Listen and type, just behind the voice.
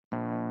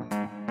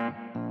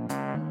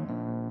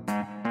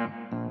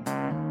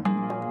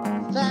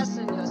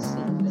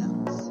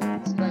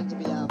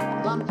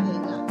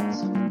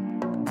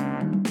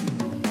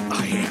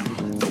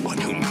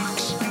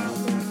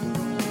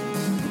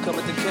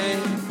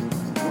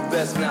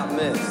best not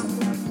miss. Over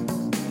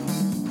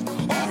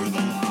the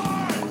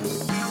line!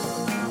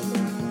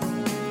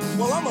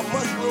 Well, I'm a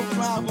mushroom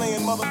cloud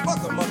laying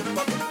motherfucker.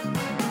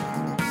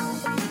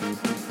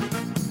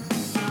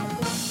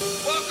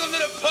 Welcome to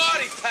the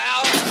party,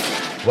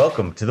 pal.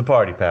 Welcome to the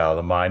Party Pal,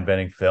 the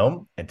mind-bending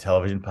film and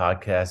television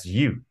podcast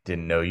you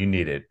didn't know you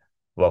needed.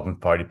 Welcome to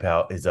Party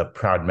Pal is a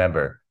proud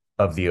member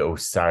of the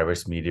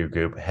Osiris Media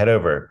Group. Head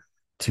over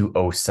to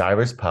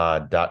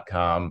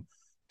osirispod.com.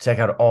 Check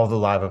out all the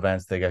live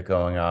events they got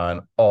going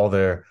on, all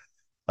their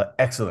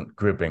excellent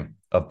grouping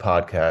of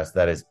podcasts.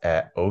 That is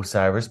at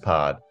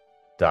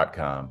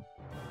osirispod.com.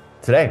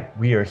 Today,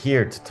 we are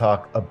here to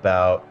talk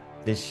about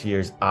this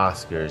year's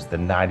Oscars, the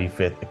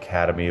 95th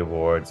Academy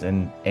Awards,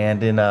 and in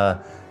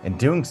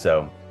doing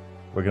so,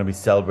 we're going to be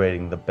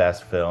celebrating the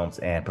best films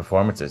and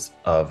performances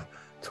of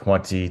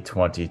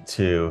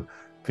 2022.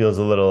 Feels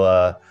a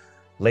little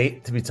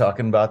late to be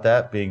talking about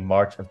that, being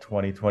March of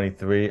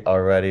 2023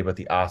 already, but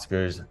the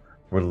Oscars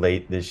were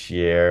late this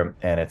year,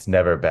 and it's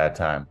never a bad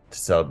time to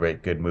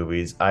celebrate good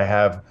movies. I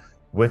have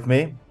with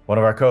me one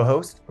of our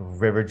co-hosts,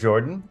 River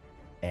Jordan,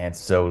 and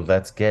so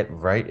let's get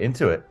right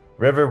into it.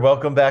 River,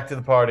 welcome back to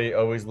the party.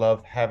 Always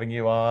love having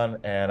you on,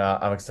 and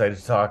I'm excited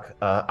to talk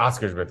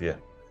Oscars with you.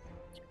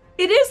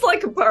 It is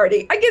like a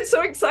party. I get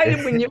so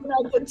excited when you and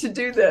I get to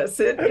do this.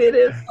 It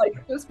is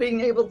like just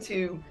being able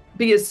to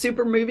be a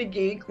super movie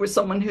geek with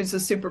someone who's a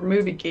super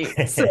movie geek.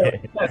 So, yeah.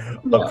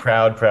 A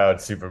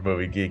proud super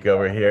movie geek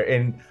over here.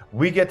 And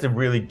we get to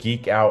really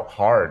geek out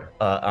hard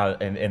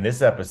in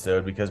this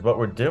episode, because what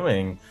we're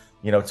doing,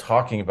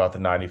 talking about the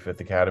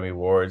 95th Academy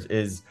Awards,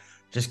 is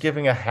just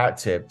giving a hat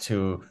tip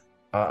to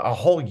a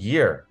whole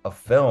year of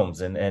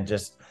films. And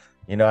just,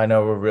 I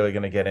know we're really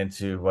going to get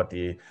into what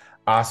the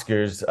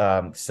Oscars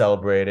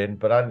celebrated,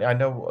 but I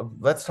know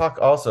let's talk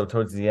also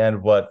towards the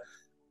end what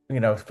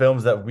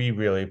films that we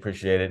really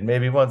appreciated,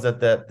 maybe ones that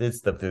did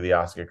slip through the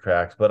Oscar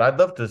cracks. But I'd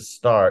love to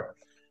start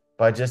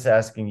by just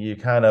asking you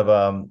kind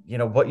of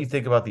what you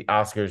think about the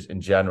Oscars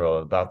in general,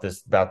 about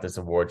this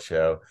award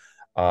show,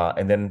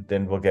 and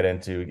then we'll get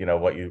into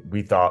what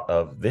we thought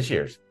of this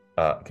year's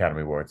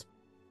Academy Awards.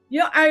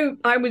 Yeah,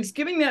 I was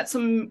giving that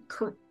some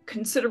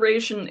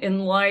consideration in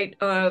light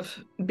of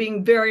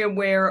being very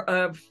aware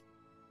of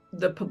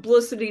the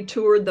publicity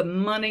tour, the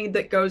money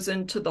that goes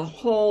into the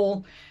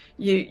whole,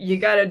 you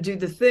got to do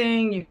the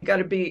thing, you got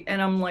to be, and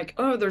I'm like,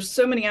 oh, there's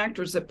so many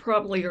actors that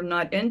probably are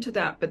not into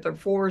that, but they're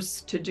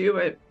forced to do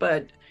it.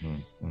 But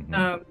then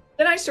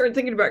I started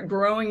thinking about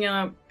growing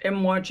up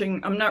and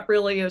watching. I'm not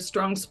really a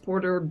strong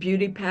supporter of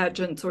beauty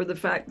pageants or the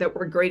fact that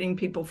we're grading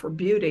people for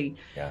beauty.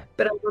 Yeah.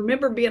 But I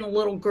remember being a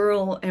little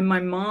girl and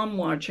my mom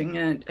watching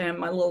it and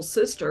my little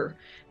sister,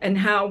 and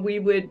how we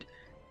would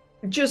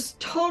just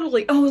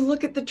totally, oh,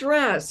 look at the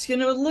dress,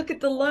 look at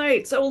the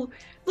lights, oh,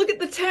 look at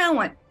the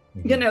talent,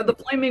 the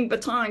flaming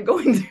baton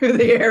going through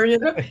the air,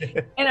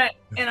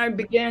 and I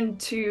began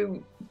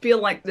to feel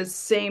like the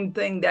same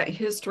thing, that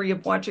history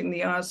of watching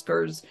the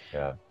Oscars,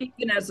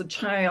 even as a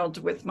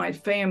child with my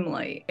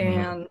family.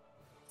 And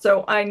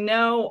so I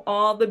know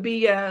all the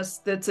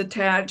BS that's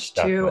attached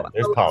to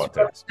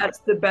politics.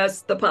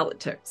 That's the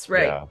politics,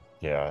 right?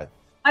 Yeah.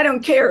 I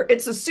don't care.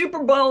 It's a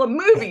Super Bowl of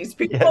movies,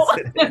 people.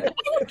 Yes. I don't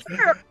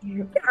care.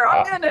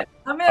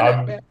 I'm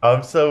in it.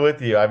 I'm so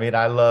with you. I mean,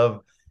 I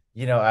love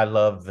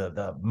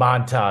the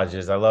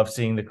montages. I love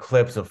seeing the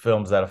clips of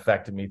films that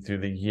affected me through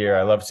the year.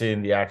 I love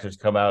seeing the actors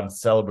come out and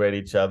celebrate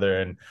each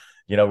other. And,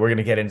 we're going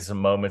to get into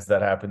some moments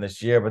that happened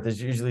this year, but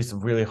there's usually some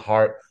really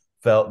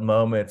heartfelt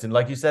moments. And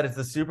like you said, it's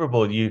the Super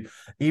Bowl.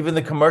 Even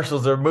the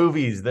commercials are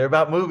movies. They're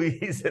about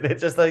movies. And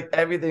it's just like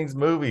everything's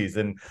movies.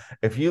 And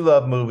if you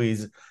love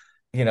movies,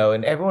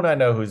 and everyone I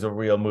know who's a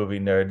real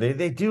movie nerd,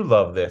 they do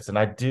love this. And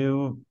I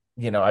do,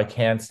 I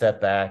can step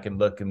back and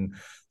look and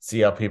see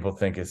how people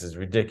think this is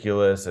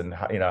ridiculous, and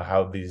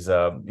how these,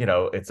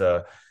 it's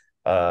a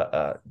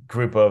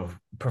group of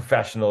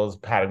professionals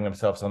patting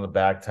themselves on the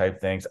back type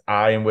things.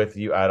 I am with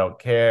you. I don't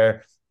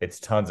care.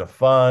 It's tons of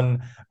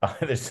fun.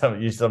 There's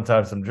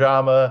sometimes some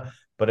drama,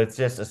 but it's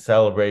just a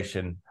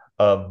celebration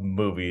of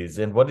movies.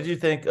 And what did you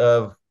think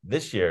of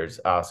this year's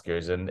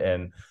Oscars?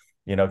 And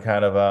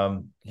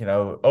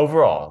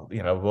overall,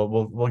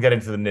 we'll get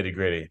into the nitty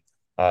gritty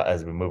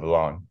as we move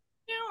along.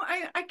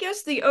 I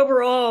guess the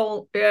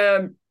overall,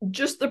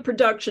 just the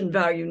production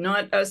value,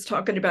 not us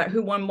talking about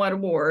who won what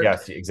award.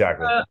 Yes,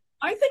 exactly.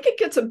 I think it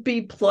gets a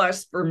B+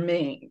 for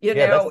me.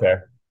 That's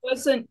fair. It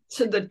wasn't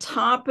to the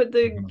top of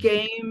the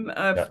game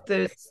of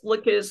the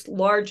slickest,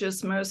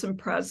 largest, most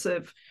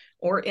impressive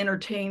or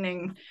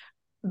entertaining,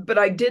 but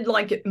I did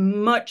like it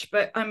much.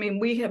 But I mean,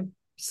 we have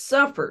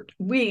suffered.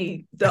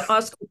 The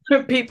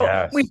Oscar people,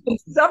 we've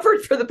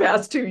suffered for the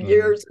past 2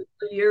 years,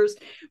 3 years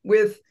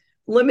with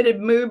limited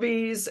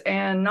movies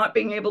and not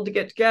being able to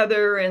get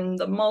together, and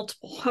the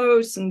multiple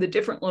hosts and the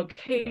different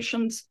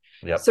locations.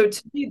 So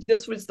to me,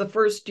 this was the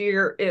first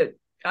year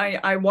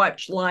I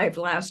watched live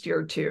last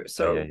year too.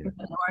 So,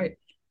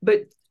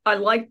 but I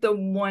like the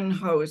one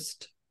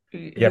host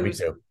me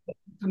too.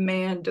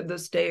 Command of the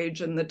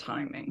stage and the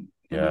timing.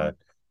 Yeah.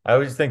 I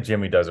always think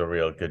Jimmy does a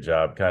real good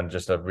job, kind of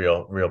just a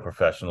real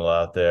professional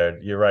out there.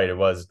 You're right.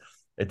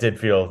 It did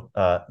feel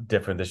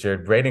different this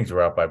year. Ratings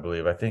were up, I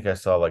believe. I think I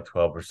saw like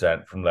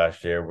 12% from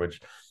last year,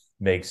 which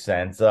makes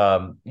sense. I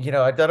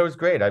thought it was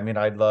great. I mean,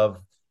 I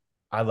love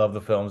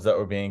the films that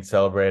were being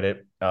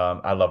celebrated.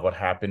 I love what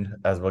happened,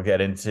 as we'll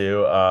get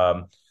into.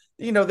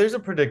 There's a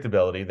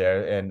predictability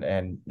there,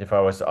 and if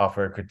I was to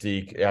offer a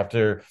critique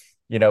after,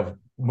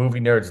 movie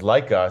nerds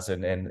like us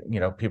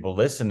and people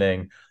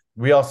listening,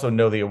 we also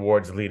know the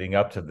awards leading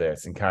up to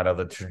this and kind of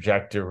the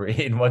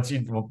trajectory. And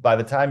by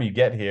the time you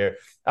get here,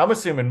 I'm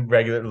assuming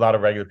a lot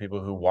of regular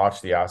people who watch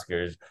the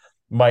Oscars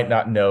might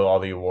not know all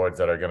the awards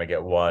that are going to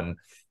get won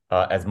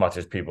as much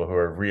as people who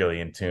are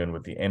really in tune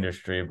with the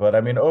industry. But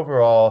I mean,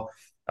 overall,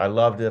 I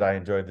loved it. I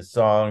enjoyed the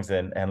songs,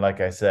 and like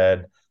I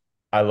said,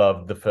 I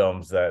loved the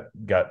films that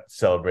got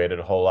celebrated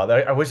a whole lot.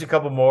 I wish a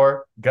couple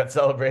more got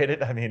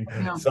celebrated. I mean,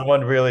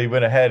 someone really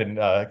went ahead and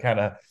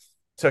kind of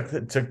took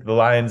the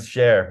lion's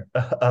share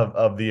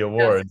of the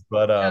awards. Yes.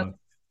 But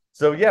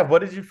so yeah, what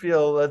did you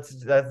feel? Let's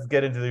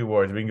get into the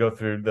awards. We can go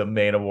through the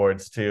main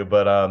awards too,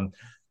 but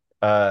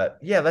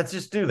yeah, let's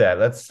just do that.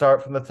 Let's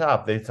start from the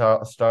top. They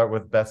start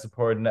with Best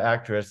Supporting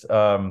Actress.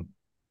 That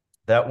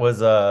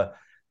was a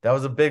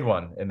big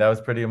one, and that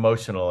was pretty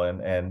emotional,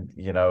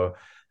 and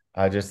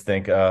I just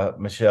think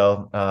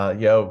Michelle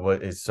Yeoh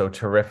is so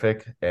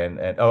terrific, and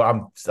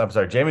I'm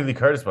sorry, Jamie Lee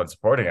Curtis won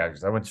Supporting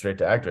Actress. I went straight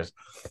to Actress.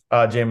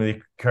 Jamie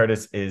Lee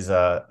Curtis is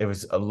it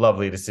was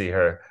lovely to see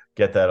her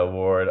get that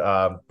award.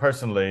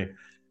 Personally,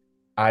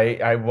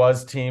 I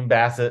was Team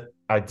Bassett.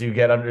 I do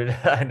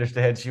I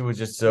understand she was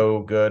just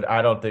so good.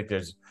 I don't think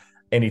there's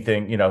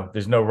anything,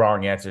 there's no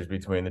wrong answers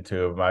between the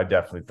two of them. I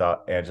definitely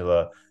thought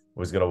Angela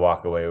was going to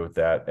walk away with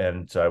that,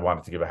 and so I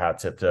wanted to give a hat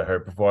tip to her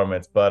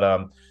performance.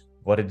 But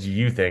what did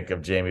you think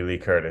of Jamie Lee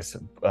Curtis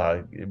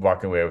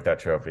walking away with that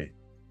trophy?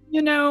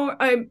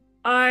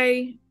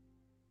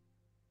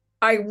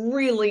 I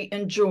really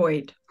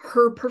enjoyed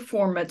her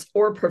performance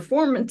or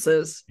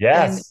performances.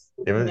 Yes,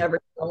 it was never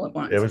all at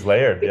once. It was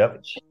layered.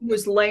 Yep, she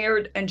was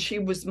layered, and she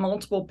was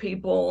multiple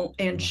people,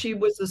 and she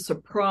was a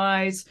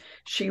surprise.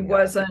 She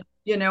wasn't,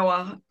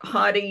 a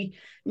hottie.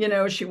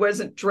 She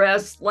wasn't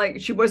dressed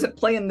like, she wasn't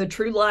playing the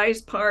True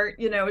Lies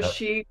part.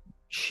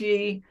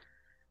 She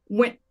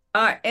went.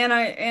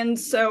 And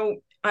so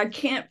I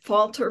can't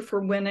fault her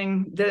for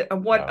winning.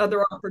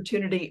 Other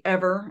opportunity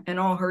ever in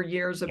all her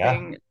years of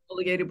being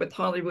affiliated with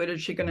Hollywood is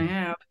she going to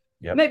have?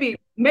 Yep.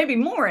 Maybe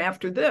more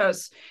after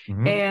this.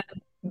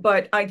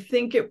 But I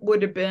think it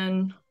would have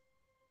been,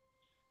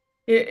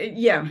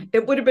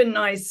 it would have been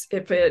nice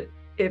if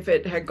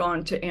it had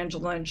gone to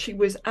Angela, and she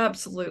was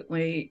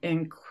absolutely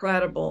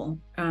incredible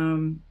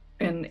in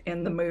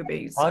the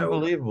movie. So.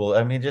 Unbelievable.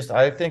 I mean,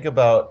 I think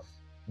about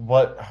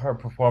what her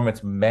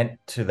performance meant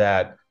to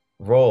that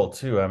role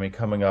too. I mean,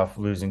 coming off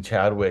losing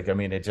Chadwick, I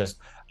mean,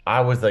 I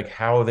was like,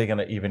 how are they going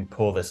to even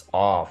pull this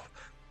off?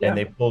 Yeah. And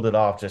they pulled it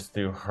off just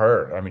through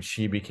her. I mean,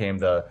 she became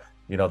the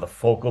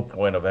focal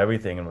point of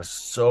everything and was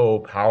so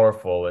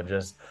powerful, and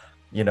just,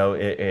 I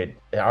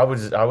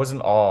was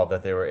in awe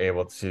that they were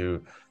able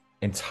to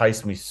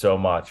entice me so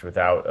much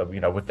without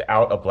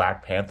a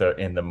Black Panther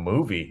in the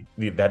movie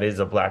that is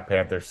a Black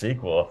Panther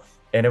sequel.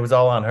 And it was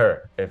all on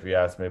her, if you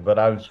ask me. But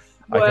I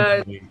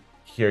completely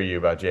hear you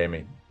about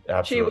Jamie.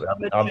 Absolutely.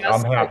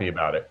 I'm happy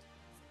about it.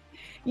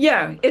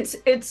 Yeah,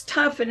 it's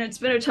tough, and it's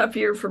been a tough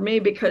year for me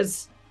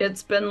because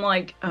it's been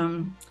like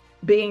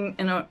being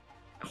in a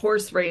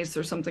horse race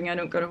or something. I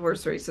don't go to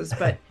horse races,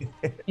 but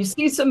you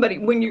see somebody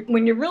when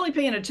you're really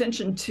paying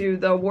attention to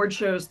the award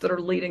shows that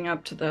are leading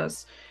up to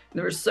this.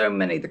 There are so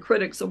many: the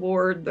Critics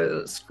Award,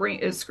 the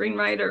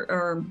screenwriter,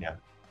 or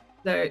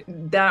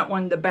that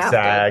one, the BAFTA,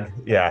 SAG,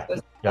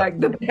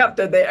 the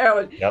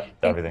BAFTA, Yep,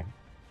 everything.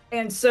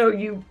 And so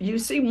you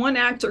see one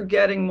actor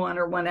getting one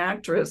or one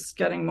actress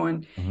getting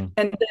one, and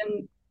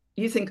then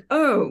you think,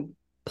 oh,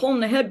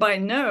 pulling the head by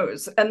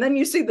nose, and then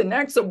you see the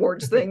next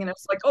awards thing, and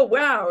it's like, oh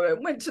wow,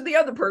 it went to the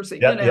other person,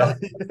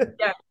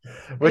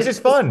 Which is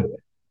fun.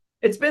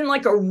 It's been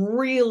like a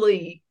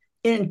really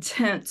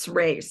intense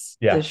race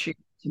this year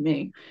to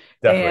me.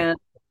 Definitely.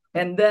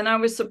 And then I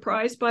was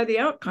surprised by the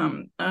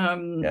outcome.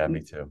 Me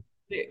too.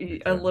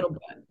 A little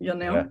bit,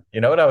 Yeah.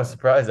 You know what? I was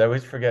surprised. I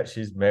always forget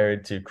she's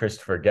married to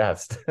Christopher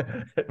Guest.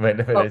 That's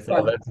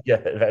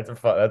a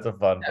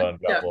fun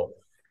couple.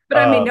 But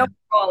I mean,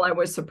 overall, I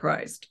was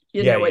surprised.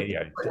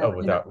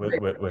 Without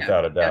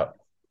a doubt.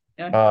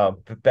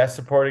 Best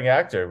Supporting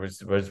Actor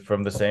was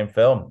from the same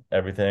film,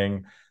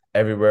 Everything,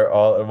 Everywhere,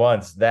 All at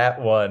Once. That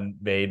one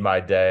made my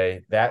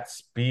day. That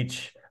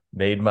speech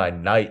made my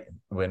night.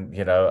 When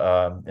he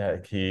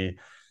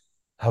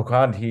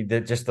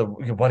did just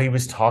what he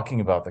was talking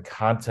about, the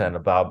content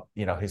about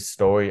his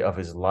story of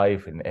his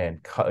life, and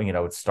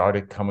it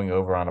started coming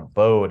over on a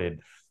boat, and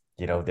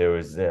there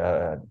was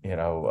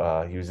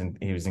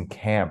he was in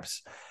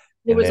camps.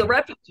 He was a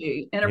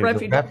refugee in a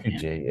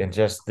refugee, and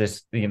just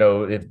this,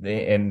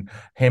 and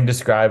him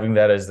describing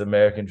that as the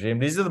American dream.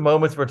 These are the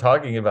moments we're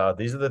talking about.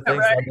 These are the things.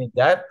 Right. I mean,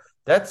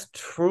 that's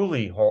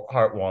truly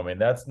heartwarming.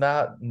 That's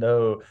not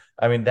no.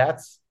 I mean,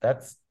 that's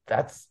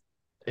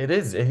it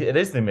is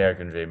the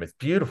American dream. It's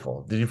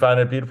beautiful. Did you find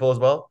it beautiful as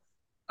well?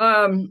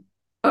 Um,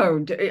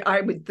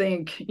 I would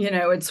think,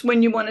 it's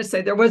when you want to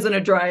say there wasn't a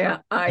dry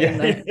eye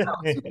in Yeah,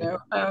 that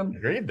house.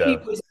 agreed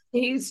though.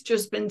 He's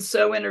just been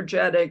so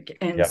energetic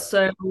and Yep.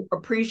 so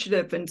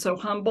appreciative and so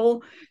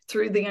humble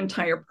through the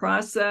entire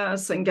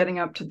process and getting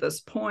up to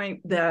this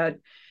point that,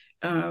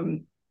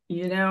 um,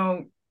 you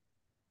know,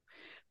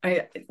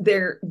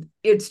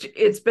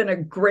 it's been a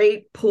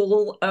great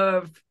pool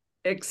of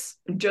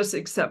just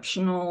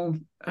exceptional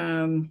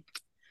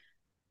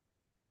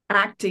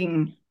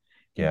acting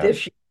Yeah.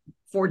 this year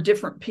for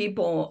different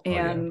people.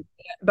 And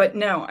but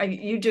no,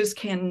 you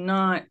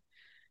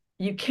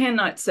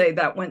cannot say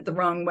that went the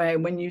wrong way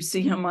when you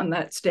see him on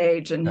that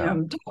stage and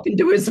him talking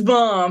to his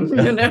mom,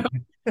 mom, Yeah.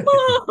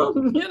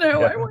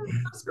 I want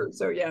an Oscar.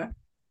 So yeah.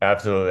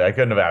 Absolutely. I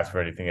couldn't have asked for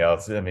anything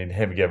else. I mean,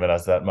 him giving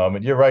us that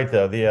moment. You're right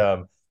though.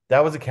 The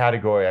that was a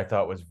category I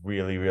thought was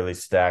really, really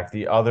stacked.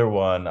 The other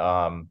one,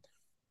 Can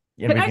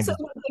I say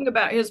one thing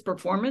about his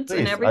performance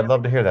and please, everything? I'd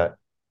love to hear that.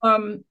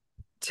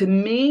 To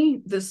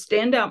me, the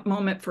standout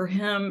moment for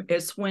him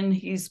is when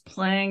he's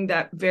playing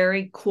that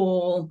very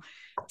cool,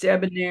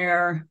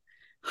 debonair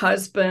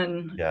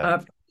husband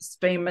of this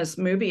famous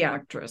movie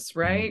actress,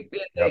 right?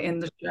 In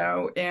the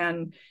show.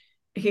 And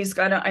he's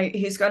got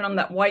on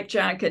that white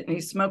jacket and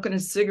he's smoking a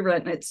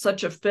cigarette, and it's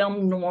such a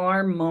film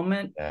noir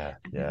moment.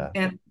 Yeah.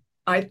 And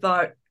I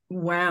thought,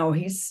 wow,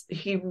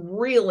 he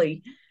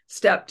really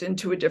stepped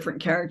into a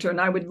different character,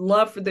 and I would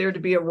love for there to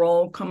be a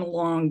role come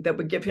along that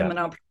would give him an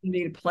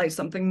opportunity to play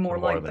something more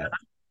like that.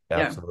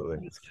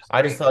 Absolutely.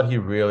 I just thought he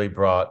really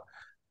brought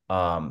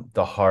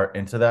the heart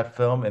into that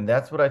film, and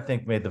that's what I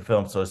think made the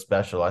film so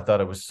special. I thought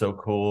it was so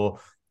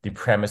cool, the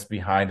premise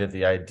behind it,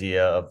 the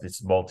idea of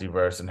this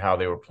multiverse and how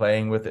they were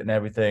playing with it and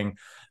everything.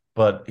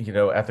 But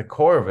at the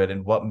core of it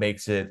and what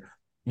makes it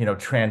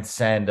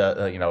transcend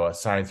a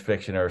science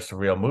fiction or a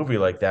surreal movie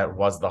like that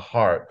was the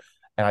heart.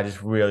 And I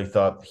just really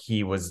thought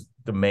he was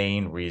the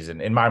main reason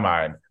in my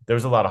mind. There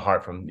was a lot of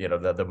heart from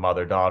the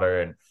mother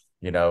daughter and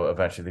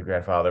eventually the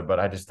grandfather, but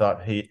I just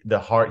thought the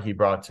heart he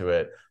brought to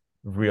it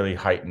really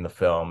heightened the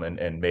film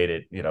and made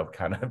it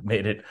kind of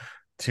made it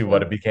to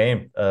what it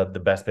became,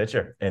 the best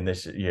picture in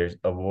this year's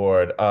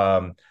award.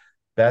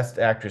 Best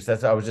actress,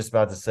 that's what I was just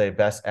about to say.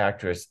 Best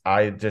actress,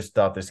 I just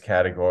thought this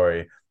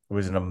category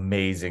was an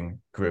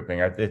amazing grouping.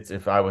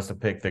 If I was to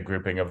pick the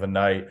grouping of the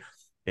night,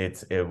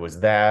 it was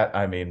that.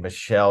 I mean,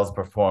 Michelle's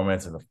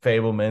performance in The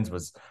Fabelmans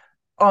was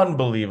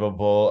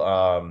unbelievable.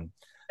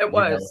 It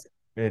was.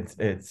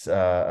 It's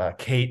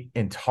Kate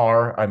in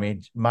Tar. I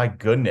mean, my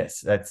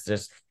goodness, that's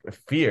just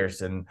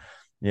fierce. And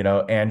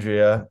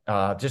Andrea,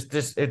 just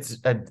it's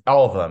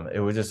all of them. It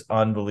was just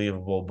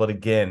unbelievable. But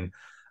again,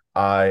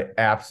 I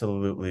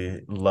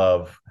absolutely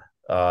love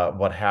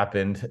what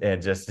happened,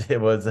 and just it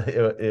was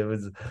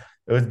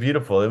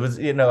beautiful. It was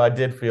I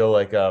did feel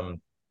like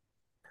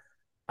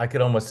I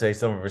could almost say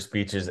some of her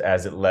speeches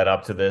as it led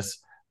up to this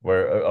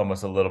were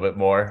almost a little bit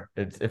more.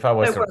 If I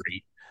was to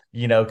rate,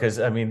 because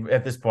I mean,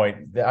 at this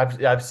point,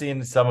 I've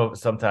seen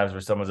sometimes where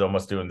someone's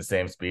almost doing the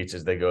same speech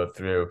as they go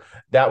through.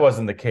 That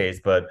wasn't the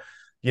case, but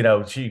you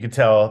could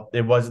tell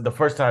it wasn't the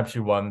first time she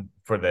won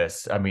for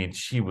this. I mean,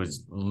 she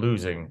was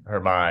losing her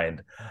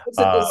mind. Was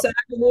it the SAG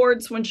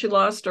Awards when she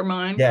lost her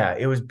mind? Yeah,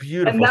 it was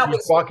beautiful. And she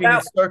was walking in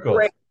circles.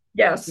 Great.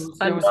 Yes,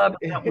 I love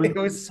that one. It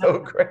was so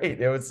great.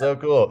 It was so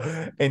cool.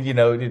 And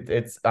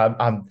it's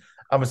I'm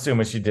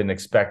assuming she didn't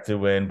expect to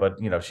win, but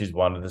she's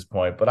won at this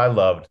point. But I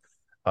loved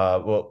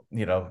Michelle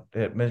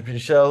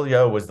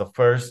Yeoh was the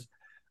first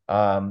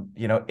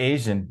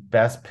Asian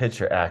Best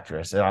Picture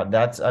actress. And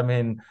I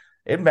mean,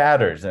 it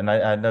matters. And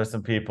I know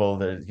some people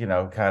that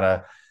kind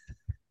of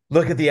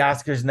look at the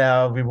Oscars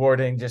now,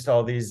 rewarding just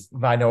all these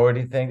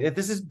minority things.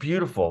 This is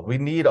beautiful. We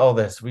need all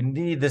this. We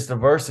need this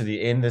diversity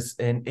in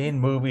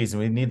movies,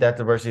 and we need that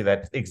diversity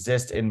that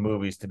exists in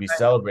movies to be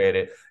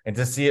celebrated. And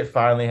to see it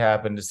finally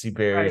happen, to see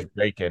barriers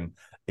breaking,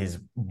 is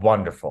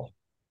wonderful.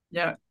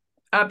 Yeah,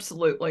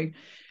 absolutely.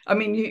 I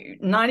mean,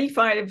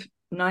 95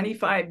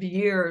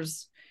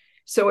 years.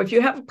 So if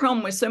you have a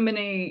problem with so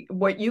many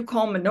what you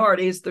call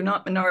minorities, they're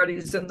not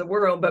minorities in the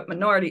world, but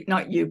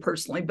not you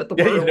personally, but the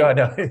world. I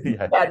know.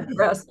 Bad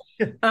press.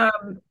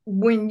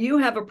 When you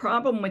have a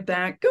problem with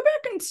that, go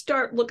back and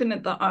start looking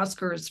at the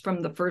Oscars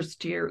from the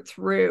first year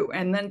through,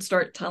 and then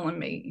start telling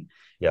me,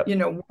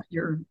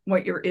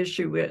 what your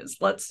issue is.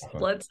 Let's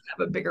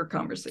have a bigger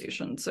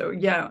conversation. So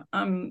yeah,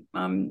 I'm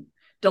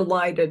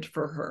delighted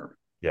for her.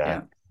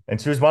 Yeah. And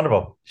she was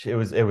wonderful. It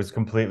was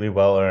completely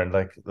well earned.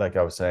 Like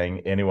I was saying,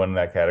 anyone in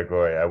that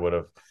category, I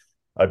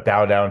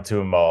bow down to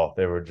them all.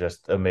 They were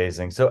just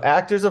amazing. So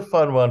actor's a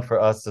fun one for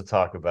us to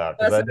talk about,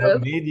 because I know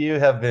me and you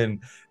have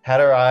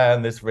had our eye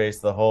on this race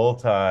the whole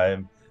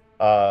time.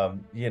 I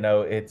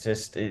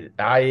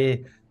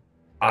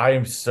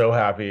am so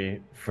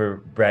happy for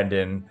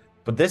Brendan,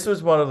 but this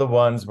was one of the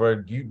ones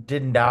where you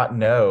did not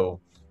know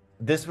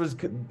this was,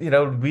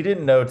 we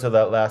didn't know till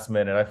that last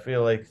minute. I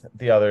feel like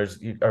the others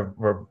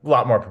were a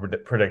lot more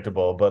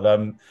predictable, but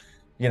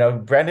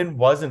Brendan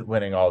wasn't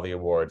winning all the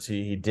awards.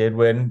 He did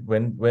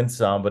win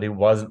some, but he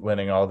wasn't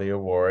winning all the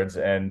awards.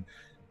 And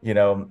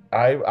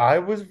I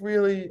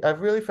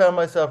really found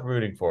myself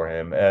rooting for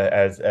him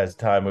as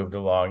time moved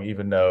along,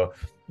 even though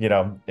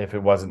if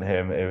it wasn't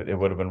him, it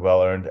would have been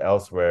well earned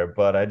elsewhere.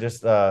 But I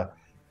just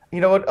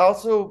what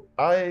also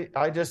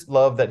I just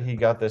love that he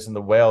got this and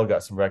The Whale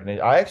got some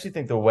recognition. I actually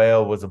think The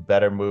Whale was a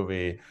better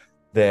movie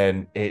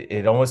than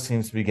it almost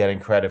seems to be getting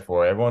credit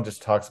for. Everyone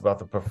just talks about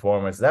the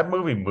performance. That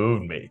movie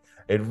moved me.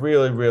 It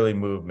really, really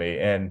moved me.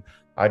 And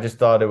I just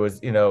thought it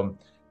was,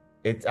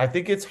 I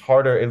think it's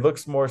harder. It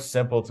looks more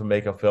simple to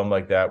make a film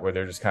like that where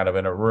they're just kind of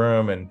in a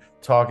room and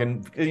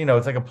talking,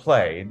 it's like a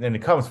play and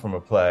it comes from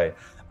a play.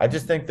 I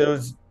just think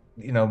those,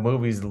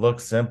 movies look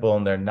simple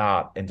and they're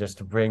not. And just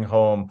to bring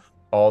home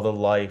all the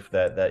life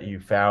that you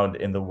found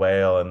in The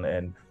Whale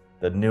and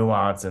the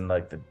nuance and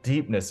like the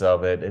deepness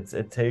of it,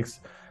 it takes,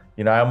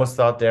 I almost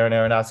thought Darren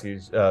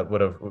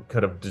Aronofsky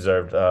could have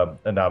deserved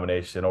a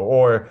nomination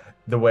or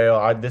The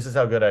Whale. This is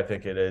how good I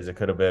think it is. It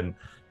could have been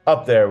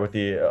up there with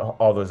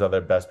all those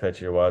other Best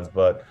Picture ones,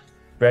 but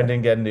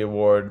Brendan getting the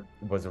award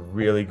was a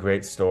really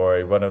great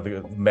story. One of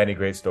the many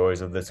great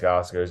stories of this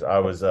Oscars. I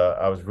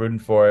was rooting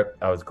for it.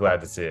 I was glad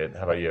to see it.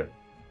 How about you?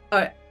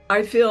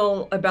 I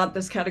feel about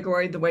this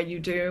category the way you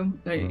do.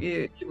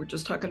 Mm-hmm. You were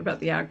just talking about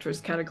the actress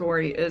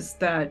category. Is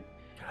that?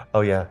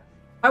 Oh yeah.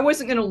 I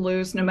wasn't going to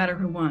lose no matter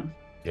who won.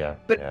 Yeah.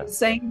 But at the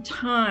same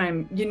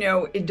time,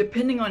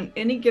 depending on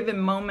any given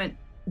moment,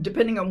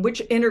 depending on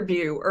which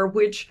interview or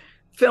which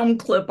film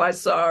clip I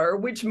saw or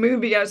which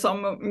movie I saw,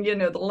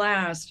 the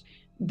last,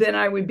 then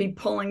I would be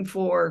pulling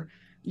for,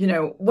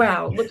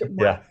 wow, look at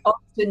what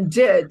Austin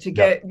did to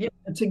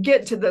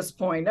get to this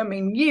point. I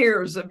mean,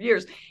 years.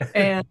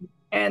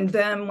 And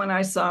then when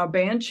I saw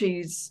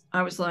Banshees,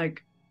 I was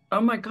like,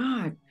 oh my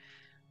God,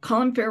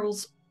 Colin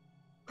Farrell's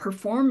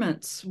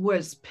performance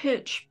was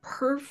pitch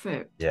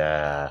perfect.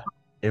 Yeah,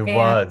 it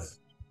was.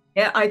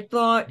 Yeah, I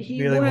thought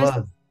he really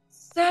was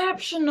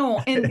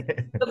exceptional. And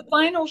the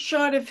final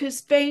shot of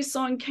his face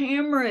on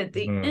camera at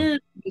the end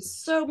is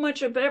so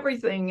much of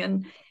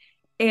everything.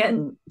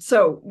 And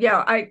so,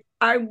 yeah,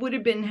 I would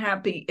have been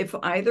happy if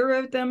either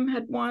of them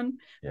had won.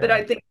 Yeah. But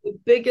I think the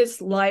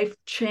biggest life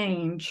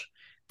change,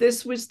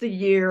 this was the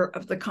year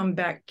of the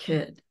comeback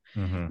kid.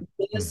 Mm-hmm.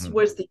 This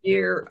was the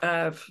year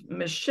of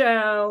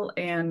Michelle.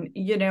 And,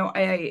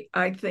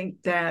 I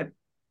think that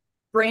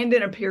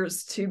Brandon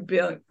appears to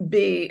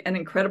be an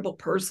incredible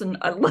person.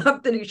 I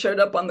love that he showed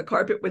up on the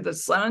carpet with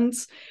his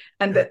sons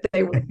and that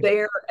they were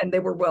there and they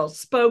were well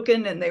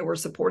spoken and they were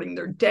supporting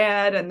their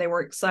dad and they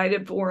were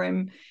excited for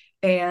him.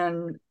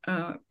 And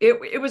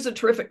it was a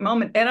terrific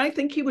moment. And I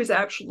think he was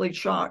actually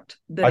shocked.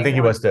 I think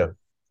he was too.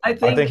 I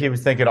think he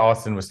was thinking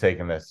Austin was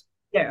taking this.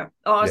 Yeah,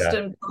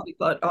 Austin probably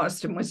thought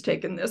Austin was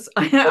taking this.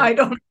 I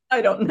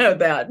don't know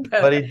that.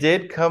 But he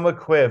did come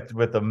equipped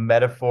with a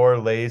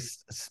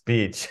metaphor-laced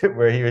speech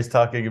where he was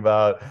talking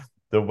about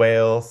the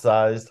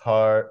whale-sized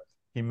heart.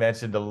 He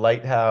mentioned a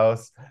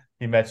lighthouse.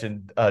 He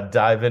mentioned a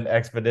dive-in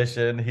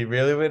expedition. He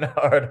really went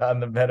hard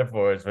on the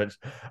metaphors, which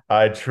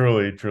I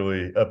truly,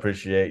 truly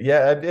appreciate.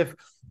 Yeah, and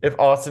if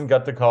Austin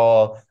got the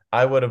call,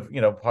 I would have,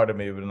 part of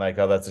me would have been like,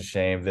 oh, that's a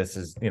shame. This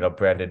is,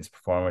 Brandon's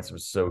performance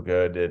was so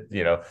good.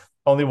 It,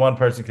 only one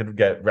person could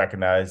get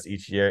recognized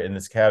each year in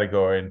this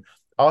category, and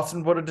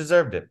Austin would have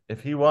deserved it.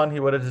 If he won,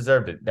 he would have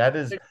deserved it.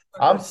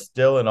 I'm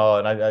still in awe,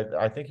 and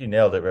I think you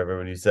nailed it, River,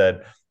 when you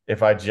said,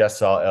 if I just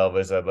saw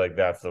Elvis, I'd like,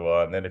 that's the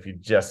one. And then if you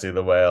just see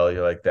The Whale,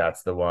 you're like,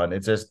 that's the one.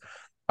 It's just,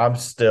 I'm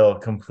still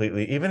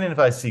completely, even if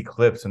I see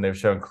clips when they've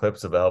shown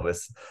clips of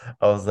Elvis,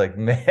 I was like,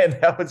 man,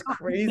 that was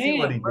crazy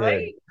what he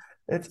did.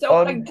 It's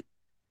so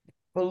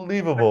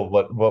unbelievable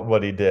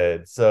what he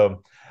did.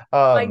 So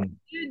I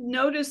did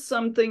notice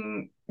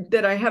something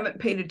that I haven't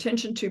paid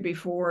attention to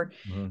before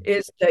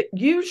is that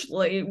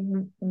usually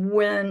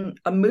when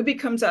a movie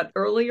comes out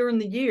earlier in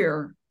the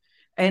year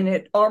and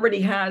it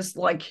already has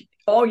like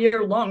all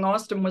year long,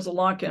 Austin was a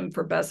lock-in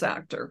for Best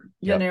Actor.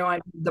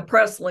 The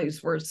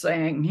Presleys were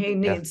saying he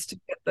needs to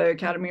get the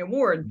Academy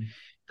Award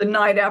the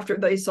night after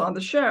they saw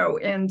the show.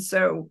 And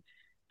so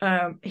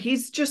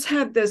he's just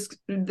had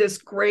this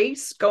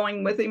grace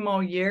going with him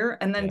all year,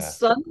 and then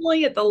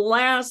suddenly at the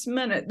last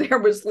minute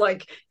it was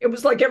like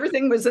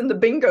everything was in the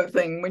bingo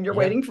thing when you're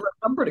waiting for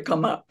a number to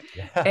come up.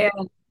 And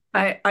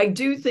I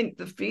do think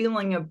the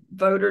feeling of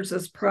voters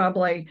is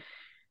probably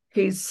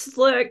he's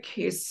slick,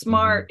 he's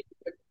smart,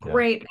 he's a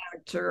great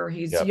actor,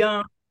 he's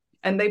young,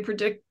 and they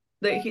predict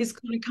that he's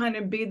going to kind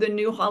of be the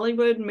new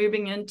Hollywood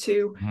moving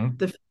into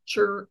the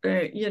future.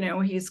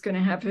 He's going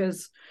to have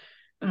his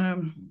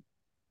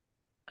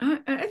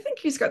I think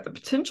he's got the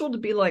potential to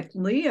be like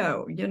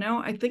Leo.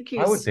 I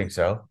would think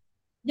so.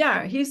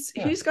 Yeah, he's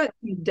got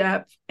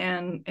depth,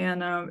 and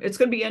it's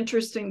going to be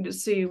interesting to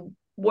see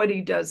what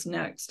he does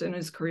next in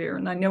his career.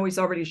 And I know he's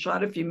already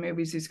shot a few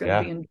movies he's going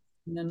to be in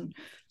And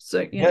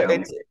so, Yeah,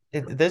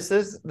 this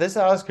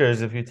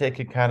Oscars, if you take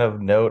a kind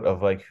of note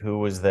of like who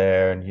was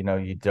there, and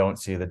you don't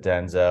see the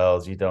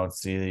Denzels, you don't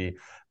see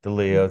the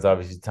Leos,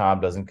 obviously Tom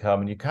doesn't come,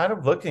 and you're kind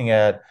of looking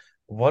at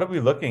what are we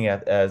looking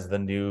at as the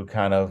new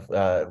kind of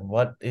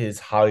what is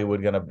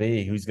Hollywood gonna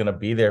be? Who's gonna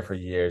be there for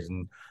years?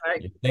 And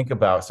right. you think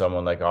about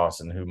someone like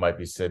Austin who might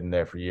be sitting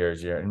there for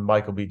years, and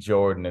Michael B.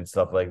 Jordan and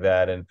stuff like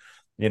that. And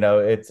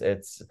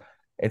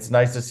it's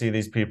nice to see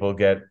these people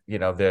get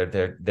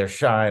their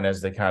shine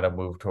as they kind of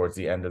move towards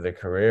the end of their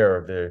career,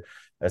 or their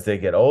as they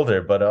get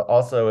older. But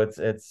also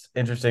it's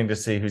interesting to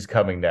see who's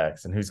coming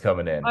next and who's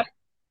coming in.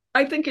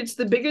 I think it's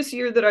the biggest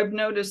year that I've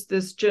noticed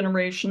this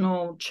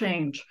generational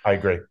change. I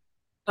agree.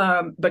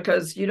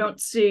 Because you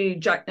don't see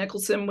Jack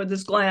Nicholson with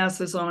his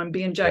glasses on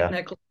being Jack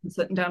Nicholson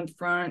sitting down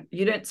front.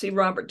 You didn't see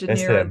Robert De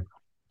Niro,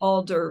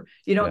 Alder.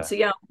 You don't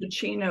see Al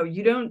Pacino.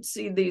 You don't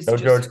see these. No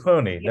George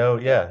Clooney. No,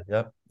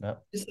 yep.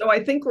 So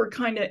I think we're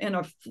kind of in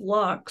a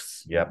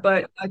flux. Yeah.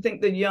 But I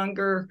think the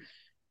younger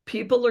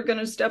people are going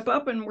to step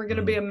up, and we're going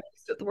to be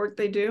amazed at the work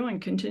they do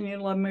and continue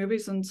to love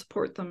movies and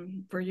support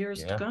them for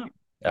years to come.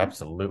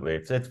 Absolutely.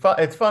 It's fun.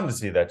 It's fun to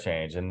see that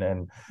change.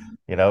 And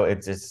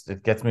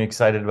it gets me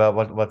excited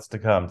about what's to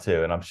come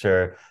too. And I'm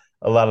sure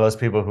a lot of those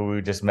people who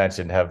we just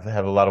mentioned have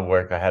a lot of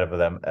work ahead of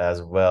them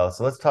as well.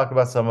 So let's talk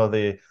about some of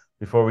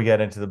before we get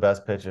into the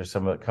best picture,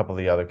 a couple of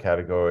the other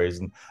categories.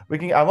 And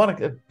I want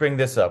to bring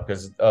this up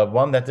because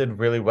one that did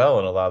really well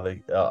in a lot of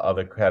the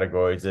other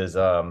categories is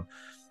All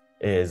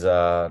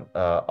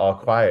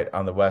Quiet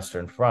on the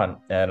Western Front.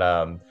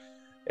 And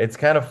it's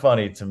kind of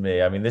funny to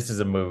me. I mean, this is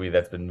a movie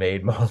that's been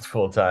made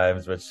multiple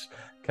times, which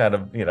kind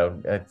of,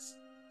 it's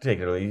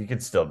particularly, you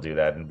could still do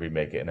that and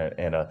remake it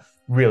in a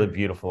really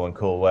beautiful and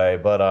cool way.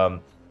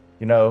 But,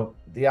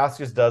 the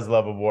Oscars does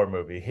love a war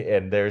movie.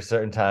 And there are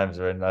certain times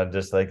when I'm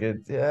just like, you're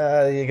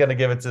going to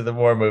give it to the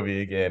war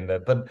movie again.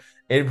 But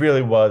it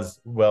really was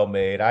well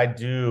made. I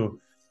do,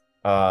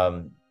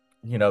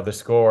 the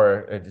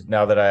score,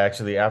 now that I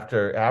actually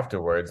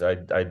afterwards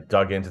I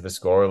dug into the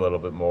score a little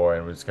bit more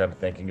and was kind of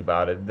thinking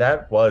about it.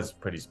 That was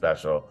pretty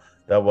special.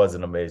 That was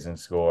an amazing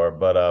score.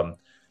 But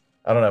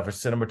I don't know, for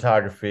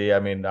cinematography, I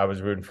mean, I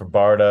was rooting for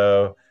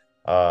Bardo.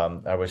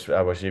 I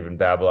wish even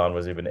Babylon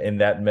was even in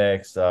that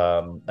mix.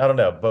 I don't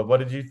know, but what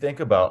did you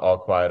think about All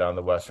Quiet on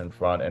the Western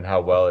Front and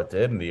how well it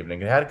did in the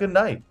evening? It had a good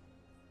night.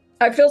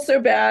 I feel so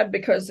bad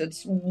because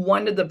it's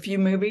one of the few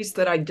movies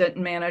that I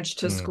didn't manage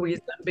to squeeze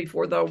in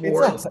before the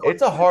awards.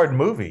 It's a hard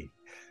movie.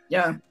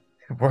 Yeah.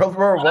 World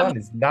War I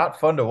is not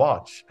fun to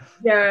watch.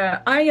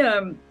 Yeah,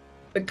 I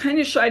kind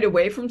of shied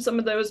away from some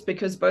of those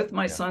because both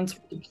my sons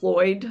were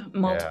deployed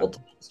multiple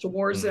times to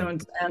war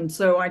zones. And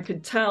so I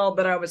could tell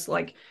that I was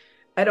like,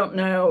 I don't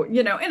know,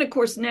 and of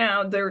course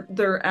now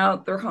they're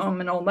out, they're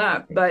home and all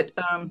that. But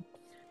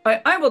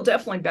I will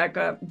definitely back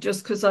up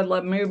just because I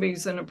love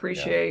movies and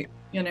appreciate,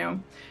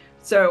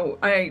 So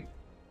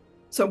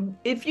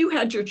if you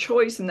had your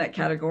choice in that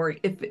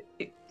category,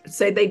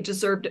 say they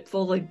deserved it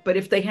fully, but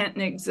if they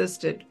hadn't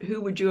existed,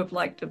 who would you have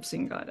liked to have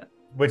seen got it?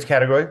 Which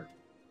category?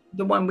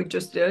 The one we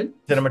just did.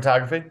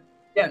 Cinematography?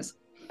 Yes.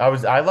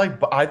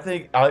 I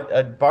think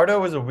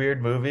Bardo was a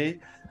weird movie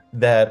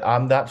that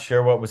I'm not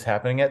sure what was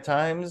happening at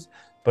times,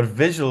 but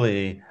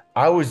visually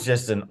I was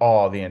just in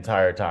awe the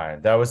entire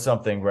time. That was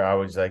something where I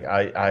was like,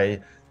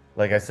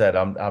 like I said,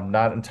 I'm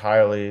not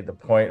entirely the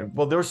point.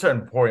 Well, there were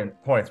certain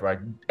points where I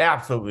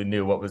absolutely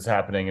knew what was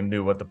happening and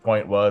knew what the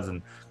point was,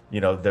 and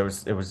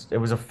it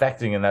was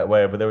affecting in that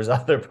way. But there was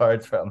other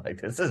parts where I'm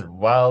like, this is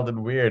wild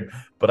and weird,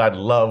 but I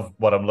love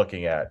what I'm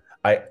looking at.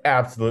 I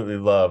absolutely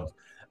loved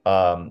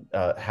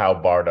how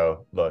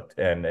Bardo looked,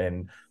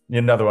 and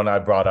another one I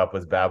brought up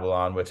was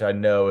Babylon, which I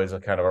know is a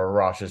kind of a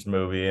raucous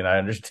movie, and I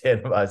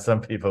understand why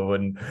some people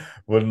wouldn't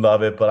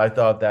love it. But I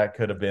thought that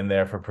could have been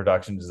there for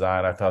production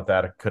design. I thought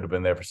that could have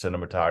been there for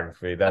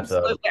cinematography. I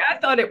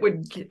thought it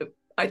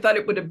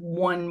would have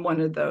won one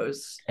of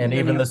those. And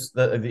even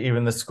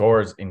the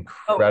score is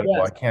incredible. Oh,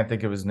 yes. I can't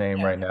think of his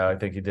name right now. I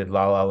think he did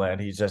La La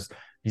Land. He's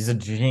a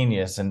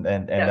genius, and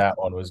that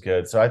one was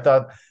good. So I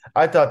thought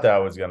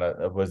that was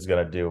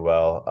gonna do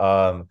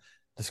well.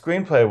 The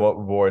screenplay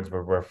awards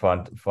were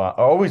fun. I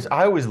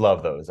always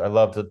love those. I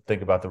love to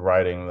think about the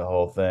writing and the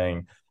whole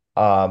thing.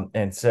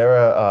 And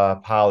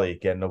Sarah Polley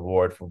getting an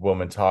award for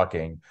Woman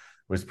Talking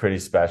was pretty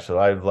special.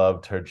 I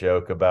loved her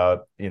joke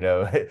about,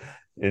 it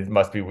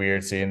must be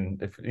weird seeing,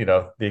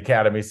 the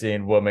Academy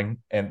seeing woman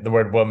and the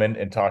word woman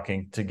and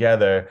talking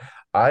together.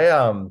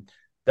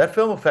 That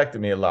film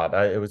affected me a lot.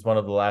 It was one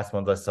of the last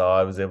ones I saw.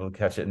 I was able to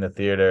catch it in the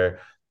theater.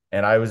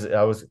 And I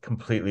was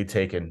completely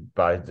taken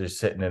by just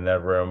sitting in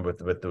that room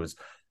with those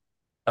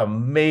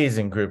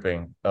amazing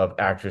grouping of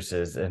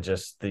actresses, and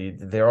just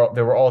they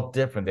were all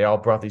different. They all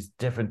brought these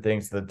different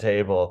things to the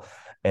table,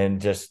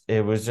 and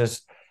it was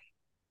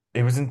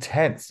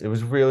intense. It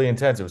was really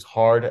intense. It was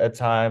hard at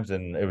times,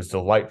 and it was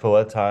delightful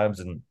at times.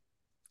 And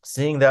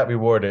seeing that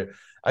rewarded,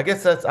 I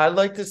guess I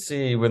like to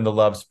see when the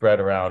love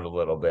spread around a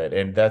little bit,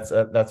 and that's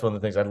one of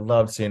the things I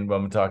love seeing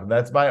Women Talking.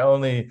 That's my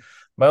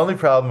My only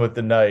problem with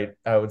the night,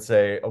 I would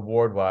say,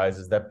 award wise,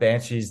 is that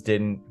Banshees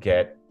didn't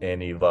get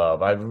any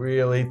love. I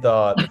really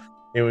thought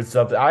it was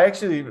something. I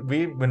actually,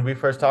 when we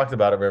first talked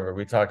about it, River,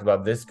 we talked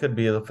about this could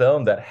be the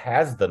film that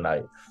has the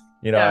night.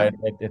 You know,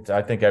 Yeah.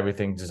 I think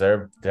everything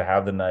deserved to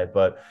have the night,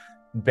 but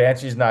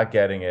Banshees not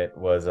getting it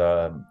was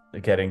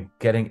getting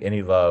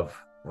any love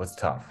was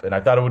tough, and I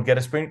thought it would get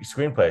a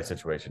screenplay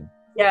situation.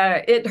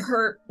 Yeah, it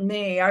hurt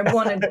me. I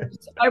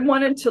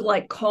wanted to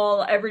like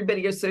call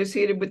everybody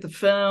associated with the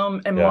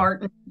film and Yeah.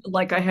 Martin,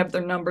 like I have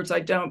their numbers,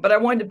 I don't, but I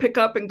wanted to pick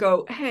up and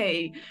go,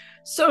 hey,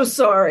 so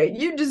sorry.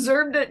 You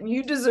deserved it and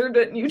you deserved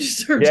it and you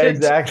deserved Yeah, it.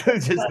 exactly.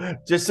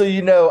 Just so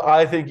you know,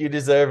 I think you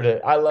deserved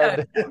it. I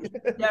loved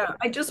it. Yeah,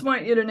 I just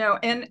want you to know.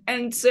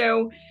 And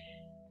so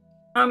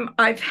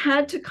I've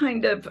had to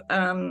kind of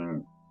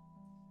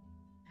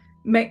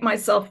make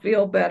myself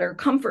feel better,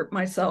 comfort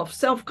myself,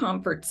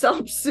 self-comfort,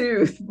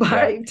 self-soothe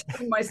by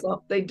telling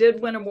myself they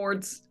did win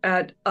awards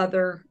at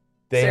other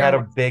They had a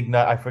ceremonies. big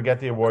night. I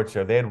forget the award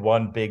show. They had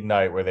one big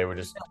night where they were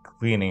just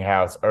cleaning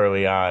house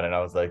early on, and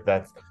I was like,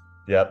 "That's,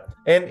 yep."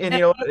 And you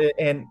know,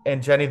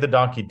 and Jenny the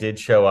donkey did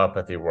show up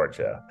at the award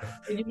show.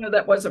 You know,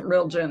 that wasn't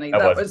real Jenny. That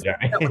That wasn't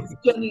Jenny. that was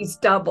Jenny's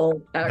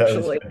double, That was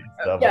actually. Jenny's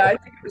double. Yeah, I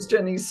think it was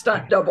Jenny's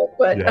stunt double,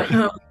 but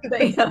Yeah.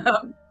 they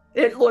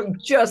it looked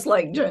just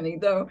like Jenny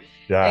though.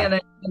 Yeah.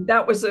 And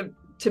that was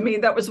to me,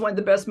 that was one of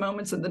the best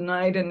moments of the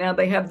night. And now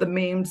they have the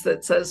memes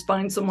that says,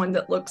 find someone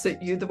that looks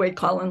at you the way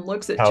Colin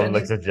looks at Colin Jenny.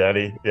 looks at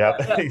Jenny.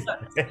 Yep.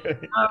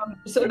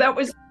 So that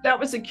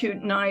was a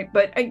cute night.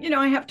 But you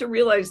know, I have to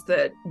realize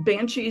that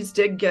Banshees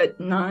did get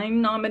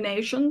 9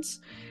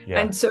 nominations. Yeah.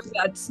 And so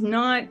that's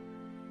not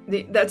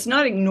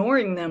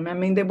ignoring them. I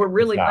mean, they were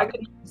really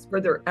recognized for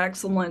their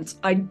excellence.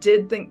 I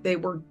did think they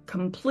were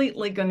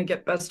completely going to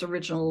get Best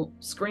Original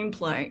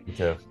Screenplay. Me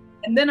too.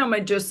 And then I'm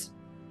going to just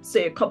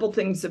say a couple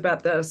things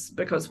about this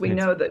because we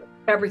know that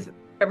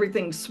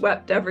everything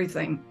swept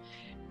everything.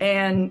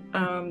 And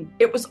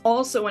it was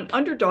also an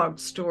underdog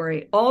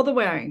story all the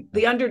way.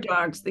 The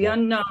underdogs, the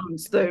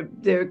unknowns,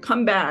 the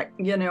comeback,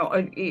 you know,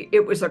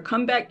 it was a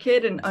comeback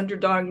kid and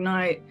underdog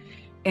night.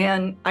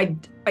 And I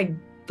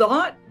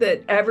thought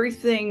that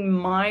everything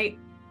might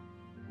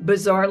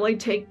bizarrely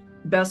take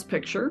Best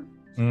Picture,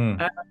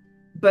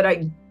 but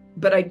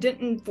I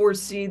didn't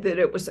foresee that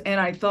it was, and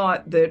I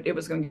thought that it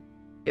was going to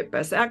get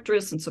Best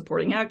Actress and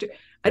Supporting Actor.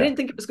 I didn't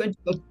think it was going to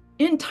go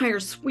entire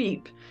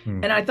sweep,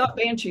 and I thought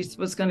Banshees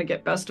was going to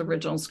get Best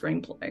Original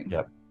Screenplay.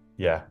 Yep.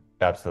 Yeah,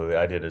 absolutely.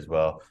 I did as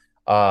well.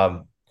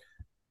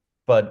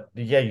 But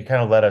yeah, you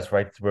kind of led us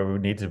right to where we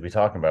need to be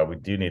talking about. We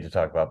do need to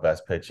talk about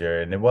Best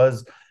Picture, and it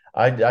was.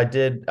 I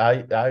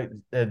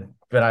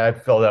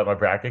filled out my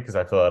bracket because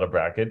I fill out a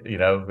bracket, you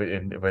know,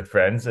 with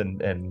friends,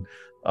 and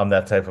I'm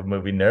that type of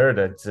movie nerd.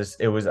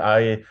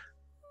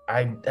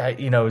 I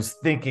you know, was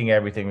thinking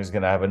everything was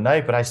gonna have a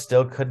night, but I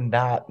still could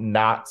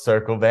not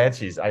circle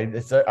Banshees. I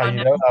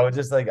was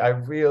just like, I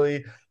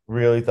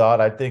really thought.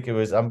 I think it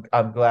was. I'm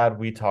glad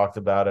we talked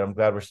about it. I'm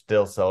glad we're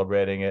still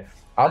celebrating it.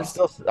 I'm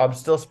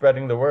still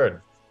spreading the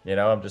word. You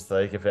know, I'm just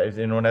like, if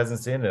anyone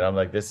hasn't seen it, I'm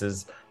like, this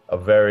is a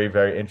very,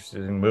 very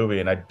interesting movie.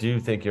 And I do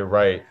think you're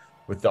right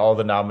with all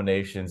the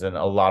nominations and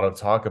a lot of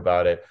talk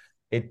about it.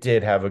 It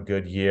did have a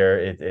good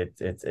year.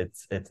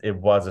 It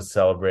was a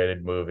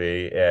celebrated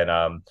movie.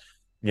 And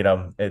you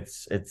know,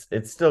 it's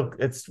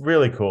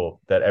really cool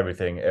that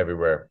Everything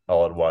Everywhere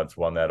All at Once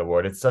won that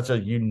award. It's such a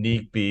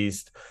unique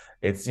beast.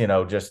 It's, you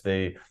know,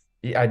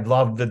 I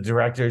love the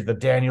directors. The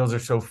Daniels are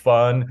so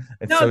fun.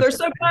 They're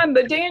so fun.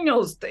 The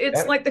Daniels,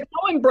 it's like the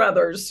Coen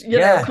brothers, you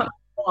know, come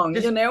along,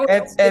 you know.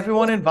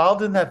 Everyone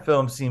involved in that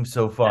film seems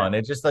so fun.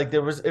 It's just like it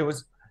was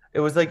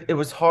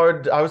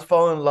hard. I was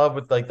falling in love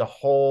with like the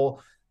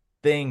whole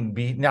thing,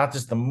 not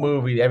just the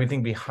movie,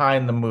 everything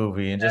behind the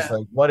movie, and just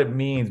like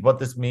what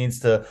this means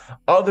to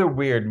other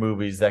weird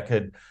movies that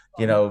could,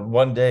 you know,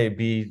 one day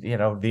be, you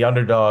know, the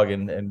underdog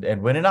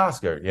and win an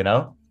Oscar, you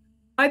know.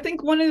 I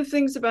think one of the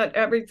things about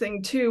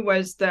Everything too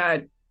was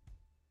that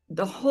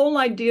the whole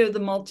idea of the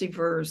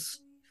multiverse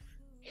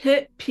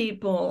hit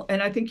people,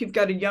 and I think you've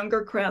got a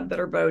younger crowd that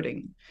are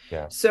voting.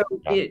 Yeah. So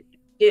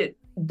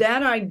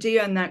that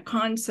idea and that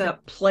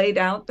concept played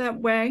out that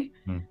way,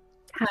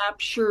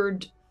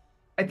 captured.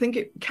 I think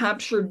it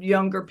captured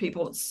younger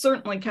people. It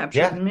certainly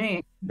captured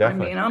me.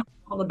 Definitely. I mean, I'm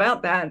all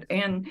about that.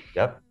 And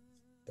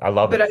I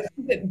love it. But I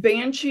think that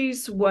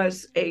Banshees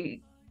was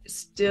a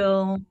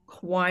still,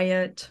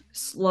 quiet,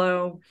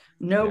 slow,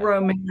 no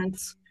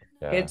romance.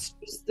 It's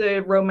just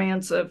the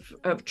romance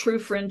of true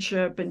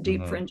friendship and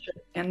deep friendship,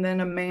 and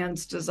then a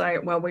man's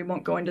desire. Well, we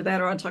won't go into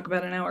that, or I'll talk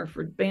about an hour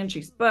for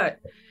Banshees. But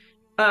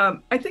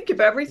I think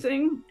if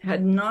Everything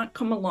had not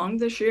come along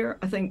this year,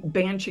 I think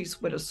Banshees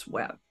would have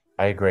swept.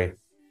 I agree.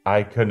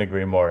 I couldn't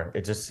agree more.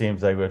 It just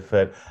seems like it would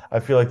fit.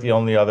 I feel like the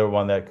only other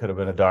one that could have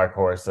been a dark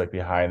horse like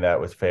behind that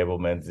was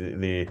Fabelmans.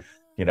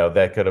 You know,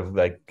 that could have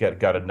like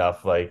got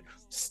enough like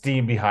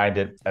steam behind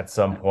it at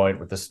some point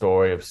with the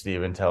story of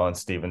Steven telling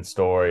Steven's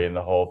story and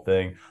the whole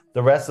thing.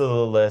 The rest of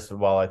the list,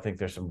 while I think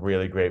there's some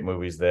really great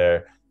movies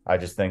there, I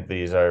just think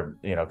these are,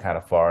 you know, kind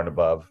of far and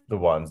above the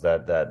ones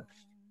that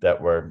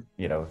that were,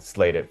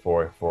 slated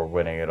for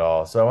winning it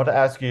all. So I want to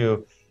ask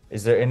you,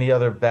 is there any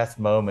other best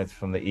moments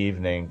from the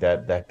evening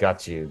that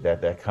got you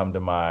that come to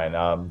mind?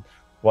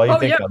 While you Oh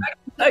think yeah, I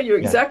can tell you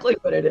yeah. exactly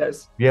what it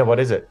is. Yeah, what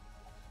is it?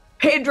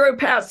 Pedro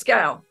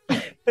Pascal. What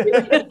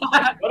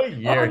a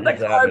year On the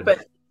he's having.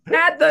 carpet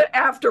at the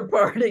after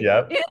party,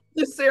 Yep. in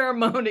the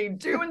ceremony,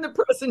 doing the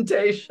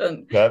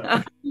presentation.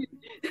 Yep.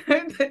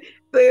 The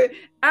He's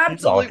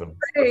absolute awesome.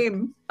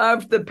 fame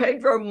of the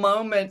Pedro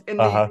moment in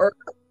the earth,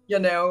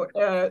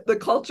 the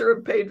culture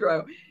of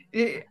Pedro.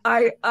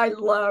 I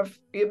love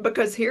it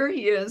because here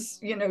he is,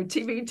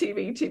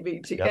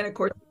 TV, Yep. and of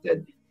course he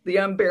did The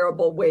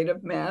Unbearable Weight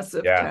of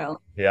Massive Talent.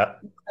 Yeah.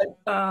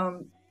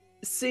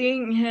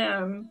 Seeing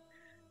him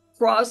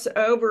cross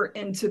over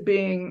into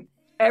being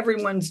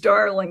everyone's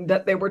darling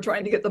that they were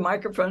trying to get the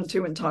microphone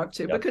to and talk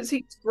to, because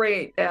he's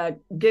great at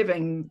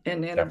giving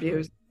in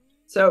interviews. Definitely.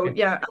 So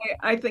yeah,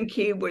 I think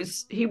he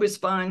was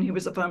fun. He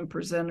was a fun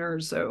presenter.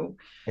 So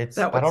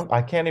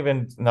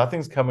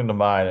nothing's coming to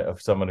mind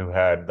of someone who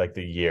had like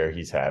the year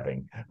he's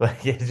having.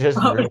 Like it's just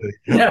really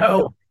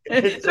no.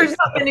 There's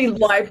not many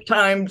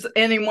lifetimes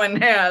anyone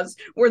has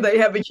where they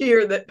have a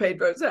year that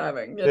Pedro's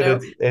having.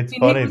 It's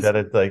funny that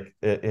it's like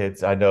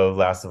it's. I know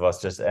Last of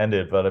Us just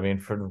ended, but I mean,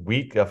 for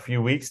a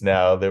few weeks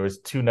now, there was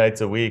 2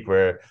 nights a week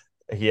where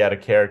he had a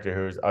character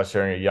who was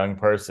ushering a young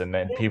person,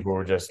 and people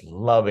were just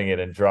loving it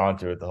and drawn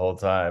to it the whole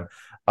time.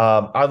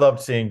 I loved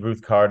seeing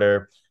Ruth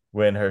Carter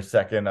win her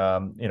second,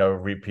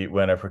 repeat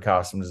winner for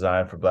costume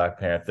design for Black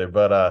Panther,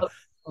 but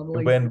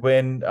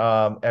when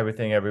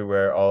Everything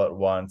Everywhere All at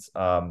Once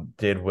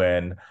did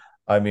win,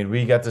 I mean,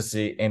 we got to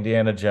see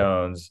Indiana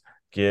Jones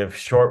give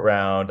Short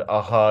Round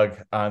a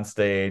hug on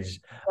stage.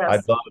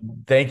 Yes.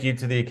 Thank you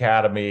to the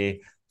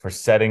Academy for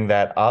setting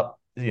that up,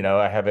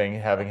 having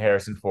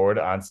Harrison Ford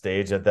on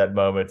stage at that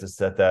moment to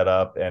set that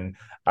up, and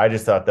I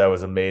just thought that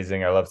was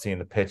amazing. I love seeing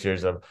the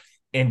pictures of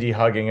Indy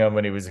hugging him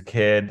when he was a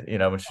kid,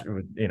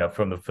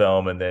 from the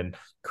film, and then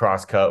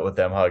cross cut with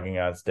them hugging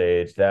on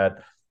stage.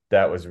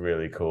 That was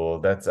really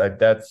cool.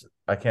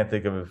 I can't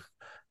think of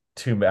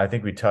too many. I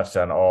think we touched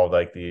on all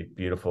like the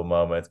beautiful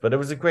moments, but it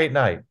was a great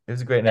night. It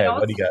was a great night. Also,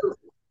 what do you got?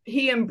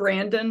 He and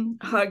Brandon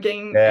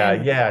hugging.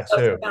 Yeah,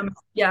 too.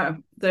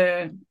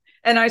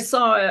 And I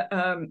saw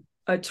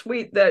a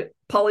tweet that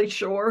Pauly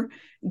Shore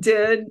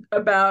did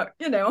about,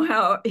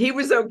 how he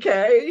was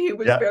okay. He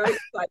was very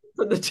excited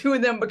for the two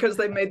of them because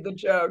they made the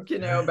joke,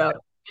 about,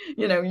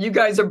 you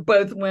guys are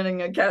both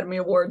winning Academy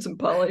Awards and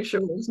Pauly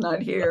Shore's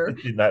not here.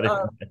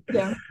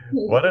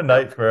 What a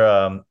night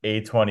for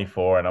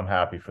A24, and I'm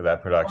happy for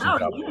that production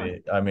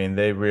company. Yeah. I mean,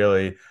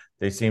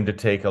 they seem to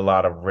take a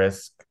lot of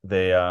risk.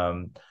 They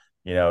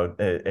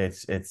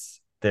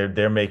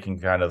they're making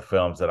kind of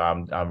films that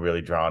I'm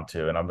really drawn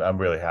to, and I'm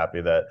really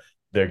happy that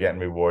they're getting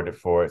rewarded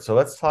for it. So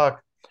let's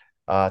talk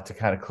to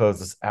kind of close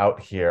this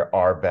out here,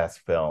 our best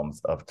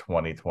films of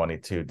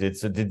 2022.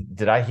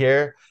 Did I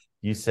hear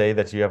you say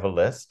that you have a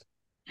list?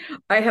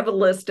 I have a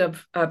list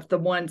of the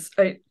ones.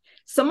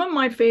 Some of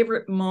my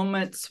favorite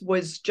moments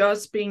was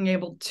just being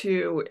able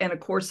to, and of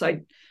course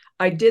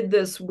I did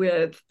this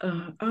with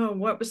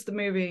what was the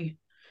movie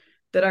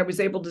that I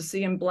was able to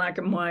see in black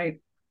and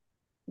white?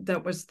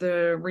 That was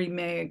the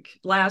remake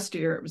last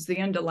year. It was the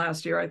end of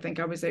last year. I think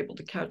I was able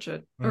to catch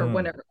it, or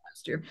whenever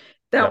last year.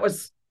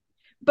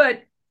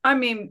 But I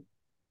mean,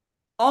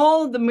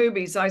 all of the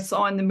movies I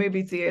saw in the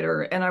movie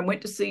theater, and I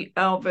went to see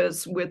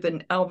Elvis with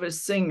an Elvis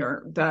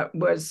singer that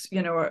was,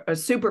 a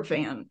super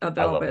fan of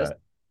Elvis.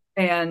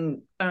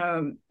 And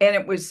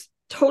it was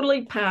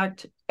totally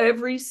packed.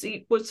 Every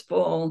seat was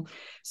full.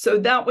 So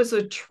that was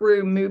a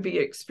true movie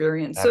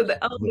experience. Absolutely. So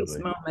the Elvis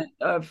moment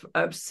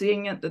of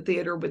seeing it at the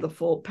theater with a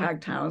full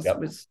packed house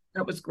was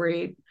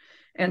great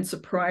and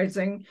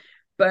surprising.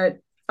 But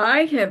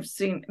I have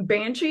seen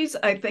Banshees,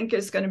 I think,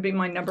 is going to be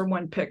my number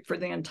one pick for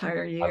the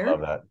entire year.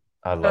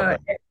 I love that.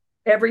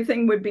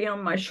 Everything would be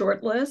on my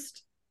short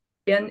list.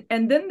 And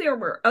then there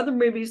were other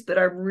movies that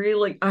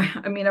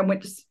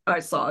I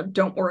saw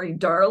Don't Worry,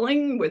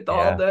 Darling, with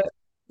all the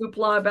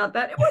hoopla about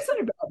that. It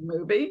wasn't a bad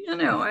movie. I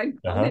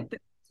didn't think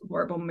it was a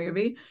horrible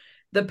movie.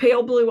 The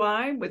Pale Blue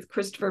Eye with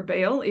Christopher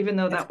Bale, even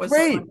though that was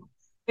great.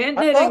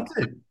 I loved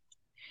it.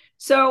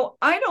 So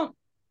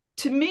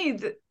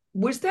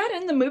was that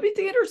in the movie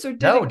theaters or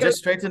just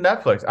straight to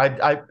Netflix?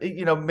 I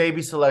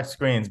maybe select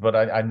screens, but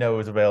I know it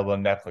was available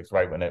on Netflix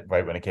right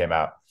when it came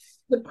out.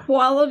 The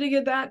quality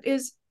of that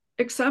is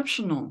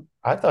exceptional.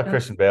 I thought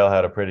Christian Bale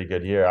had a pretty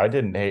good year. I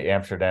didn't hate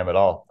Amsterdam at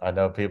all. I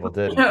know people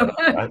did.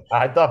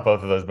 I thought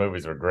both of those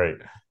movies were great.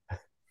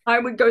 I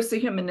would go see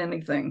him in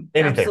anything.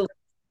 Absolutely.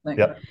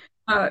 Yep.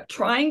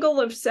 Triangle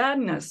of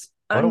Sadness.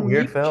 What a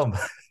weird film.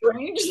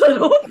 Strange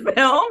little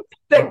film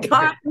that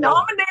got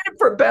nominated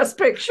for Best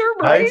Picture,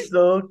 right? I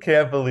still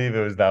can't believe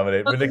it was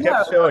nominated. When they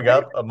kept showing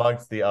up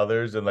amongst the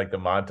others and like the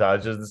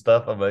montages and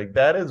stuff, I'm like,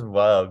 that is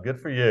wild. Good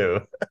for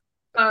you.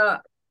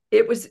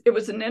 It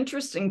was an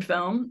interesting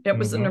film. It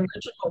was an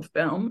original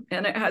film,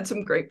 and it had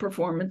some great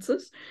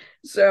performances.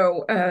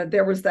 So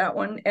there was that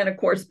one, and of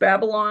course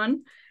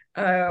Babylon.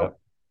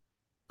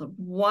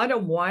 what a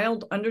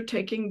wild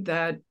undertaking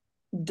that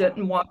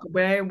didn't walk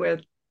away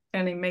with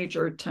any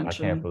major I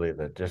attention. can't believe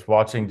it.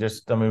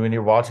 I mean, when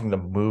you're watching the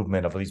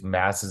movement of these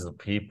masses of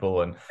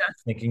people and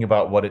thinking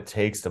about what it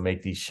takes to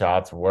make these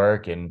shots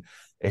work, and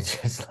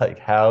it's just like,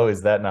 how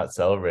is that not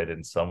celebrated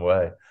in some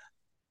way?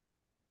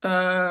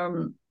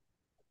 So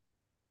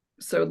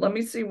let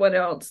me see what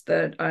else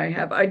that I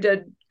have. I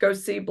did go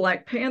see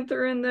Black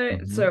Panther in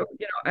the, so,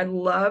 I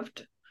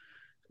loved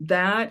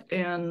that.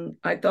 And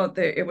I thought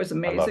that it was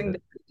amazing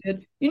that they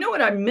did. You know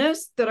what I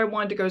missed that I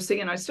wanted to go see,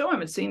 and I still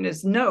haven't seen,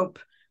 is Nope,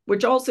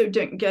 which also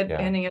didn't get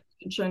any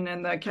attention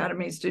in the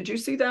academies. Did you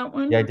see that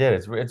one? Yeah, I did.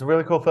 It's a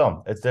really cool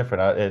film. It's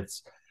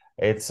different.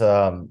 It's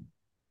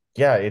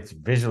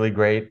visually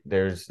great.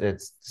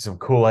 It's some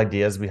cool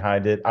ideas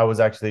behind it. I was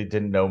actually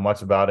didn't know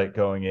much about it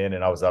going in,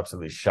 and I was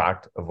absolutely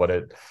shocked of what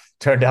it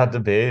turned out to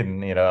be.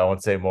 And I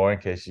won't say more in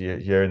case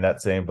you're in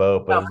that same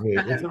boat. But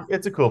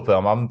it's a cool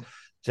film. I'm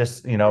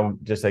just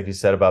like you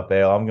said about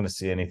Bale, I'm going to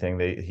see anything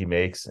that he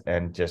makes,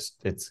 and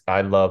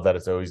I love that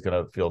it's always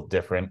going to feel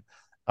different,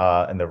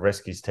 and the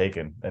risk he's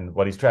taken and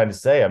what he's trying to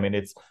say. I mean,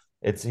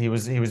 he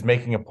was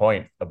making a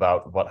point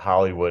about what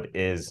Hollywood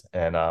is,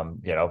 and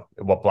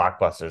what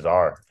blockbusters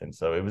are, and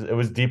so it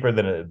was deeper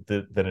than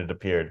it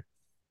appeared.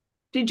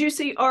 Did you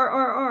see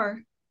RRR?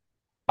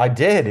 I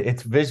did.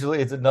 It's visually,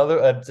 it's another.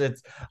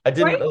 I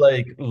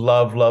didn't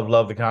love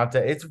the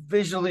content. It's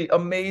visually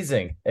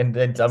amazing, and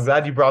I'm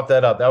glad you brought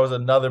that up. That was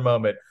another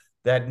moment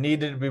that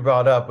needed to be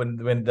brought up when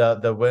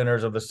the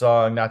winners of the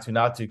song "Naatu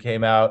Naatu"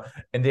 came out,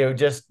 and they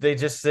just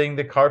sing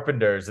the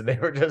Carpenters, and they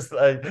were just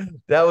like,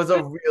 that was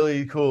a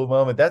really cool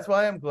moment. That's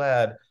why I'm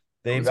glad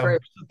thank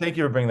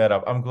you for bringing that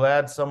up. I'm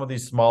glad some of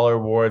these smaller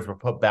awards were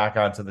put back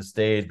onto the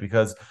stage,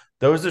 because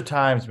those are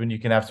times when you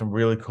can have some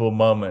really cool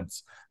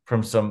moments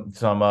from some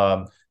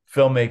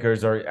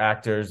filmmakers or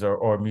actors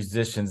or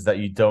musicians that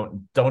you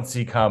don't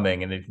see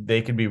coming, and they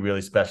can be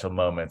really special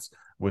moments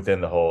within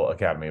the whole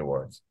Academy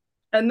Awards.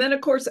 And then,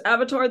 of course,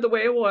 Avatar: The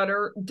Way of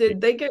Water. Did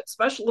they get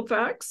special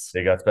effects?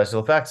 They got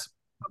special effects.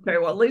 Okay,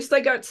 well, at least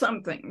they got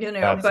something,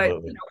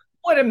 Absolutely. But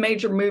what a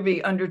major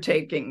movie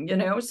undertaking,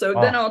 So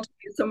then I'll tell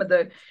you some of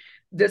the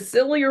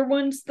sillier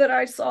ones that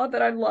I saw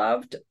that I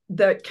loved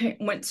that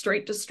went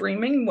straight to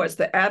streaming was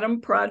the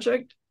Adam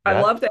Project. Yeah.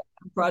 I love the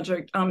Adam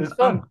Project.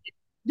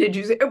 Did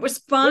you see? It was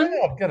fun.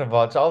 Yeah, I'm gonna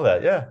watch all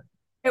that. Yeah.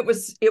 It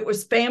was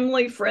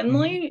family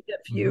friendly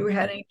if you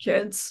had any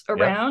kids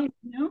around,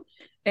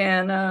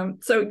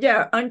 And so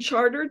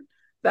Uncharted,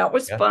 that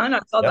was fun. I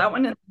saw that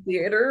one in the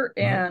theater,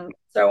 and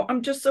so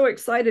I'm just so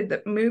excited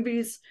that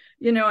movies,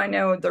 I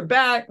know they're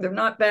back, they're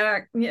not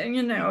back,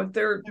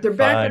 they're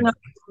back enough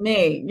for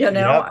me,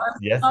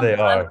 Yes, they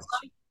are.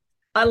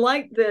 I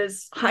like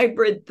this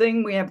hybrid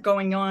thing we have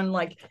going on,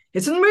 like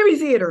it's in the movie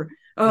theater.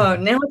 Now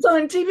it's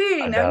on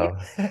TV. And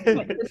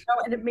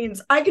it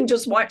means I can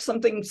just watch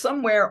something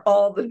somewhere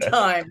all the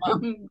time.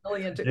 I'm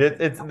really into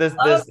it.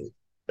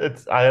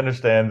 I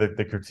understand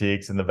the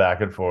critiques and the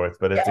back and forth,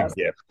 but it's a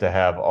gift to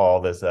have all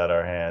this at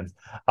our hands.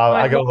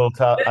 I got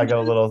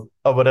a little.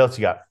 Oh, what else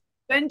you got?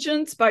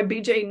 Vengeance by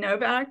BJ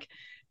Novak.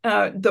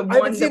 I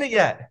haven't seen it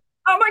yet.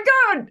 Oh my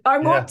God! I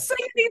won't say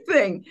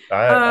anything.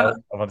 I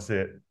want to see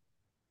it.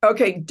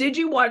 Okay, did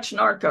you watch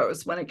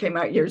Narcos when it came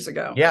out years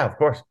ago? Yeah, of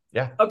course.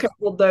 Yeah. Okay,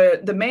 well,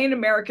 the main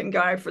American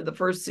guy for the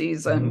first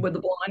season with the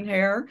blonde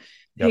hair,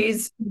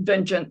 he's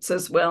Vengeance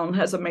as well, and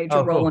has a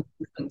major role in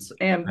Vengeance.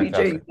 And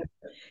BJ,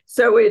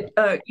 so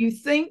you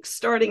think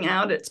starting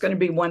out it's going to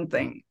be one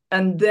thing,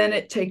 and then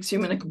it takes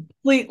you in a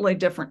completely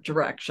different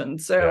direction.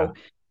 So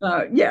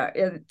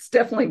it's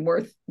definitely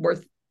worth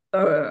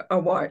a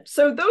watch.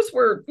 So those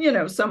were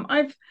some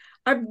I've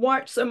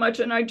watched so much,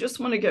 and I just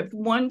want to give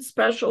one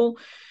special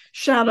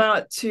shout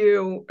out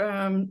to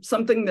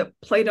something that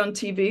played on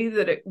TV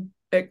that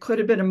it could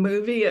have been a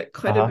movie. It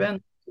could have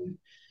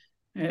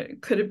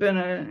been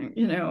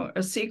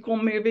a sequel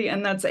movie,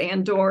 and that's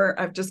Andor.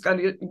 I've just got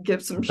to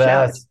give some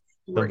shouts.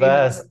 The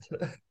best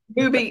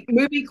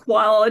movie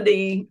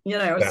quality,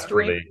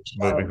 stream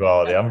movie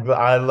quality.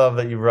 I love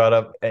that you brought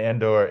up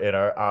Andor in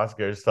our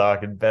Oscars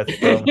talk and best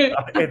film.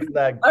 It's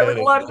that good. I would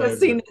love to have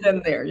seen it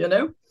in there.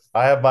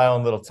 I have my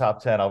own little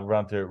top 10. I'll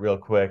run through it real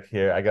quick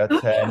here. I got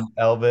 10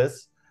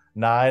 Elvis.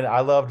 9,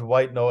 I loved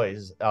White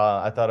Noise.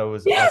 I thought it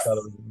was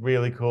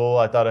really cool.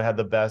 I thought it had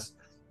the best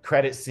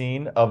credit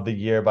scene of the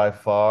year by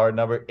far.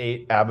 Number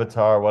 8,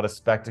 Avatar. What a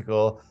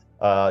spectacle.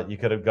 You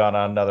could have gone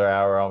on another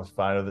hour. I was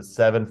fine with it.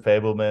 7,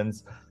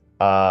 Fabelmans.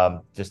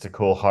 Just a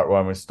cool,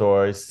 heartwarming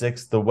story.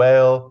 6, The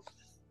Whale.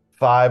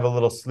 5, a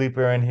little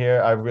sleeper in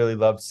here. I really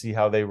loved See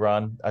How They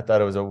Run. I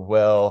thought it was a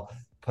well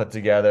put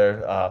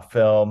together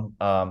film.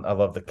 I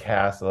love the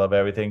cast. I love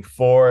everything.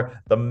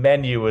 4, The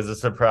Menu was a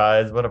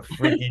surprise. What a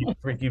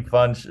freaky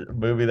fun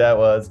movie that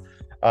was.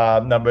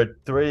 Number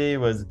 3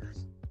 was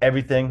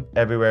Everything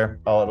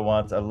Everywhere All at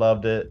Once. I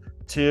loved it.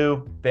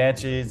 2,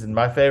 Banshees, and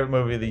my favorite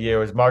movie of the year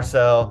was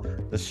Marcel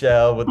the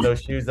Shell with No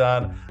Shoes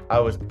On. I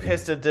was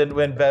pissed it didn't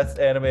win Best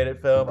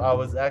Animated Film. I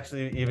was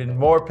actually even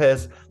more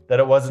pissed that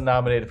it wasn't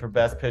nominated for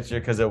Best Picture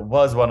because it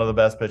was one of the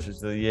best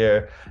pictures of the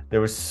year.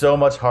 There was so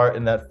much heart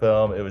in that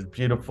film. It was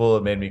beautiful.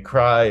 It made me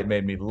cry. It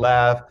made me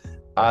laugh.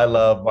 I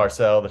love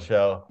Marcel the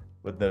Shell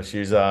with No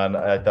Shoes On.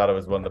 I thought it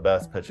was one of the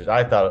best pictures.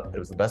 I thought it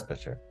was the best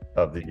picture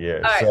of the year.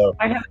 I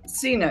haven't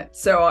seen it,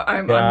 so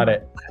I've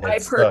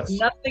heard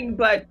nothing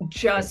but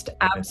just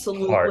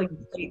absolutely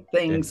great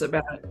things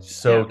about it.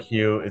 So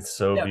cute. It's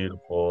so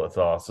beautiful. It's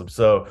awesome.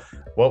 So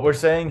what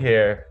we're saying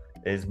here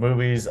is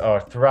movies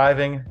are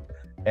thriving,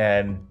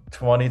 and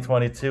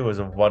 2022 was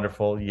a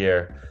wonderful year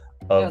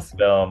of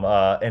film.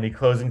 Any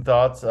closing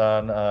thoughts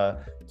on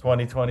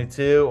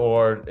 2022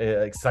 or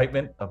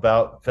excitement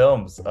about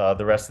films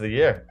the rest of the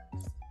year?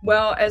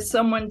 Well, as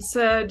someone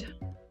said,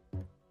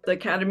 the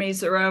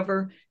academies are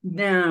over.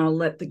 Now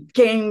let the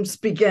games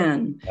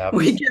begin. Yep.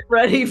 We get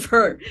ready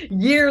for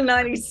year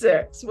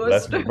 96.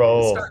 Let's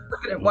roll. Start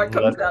looking at what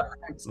comes out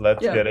next.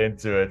 Let's get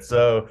into it.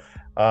 So,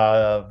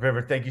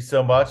 River, thank you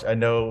so much. I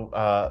know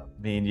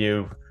me and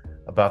you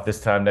about this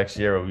time next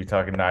year we'll be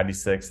talking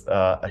 96th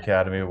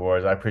Academy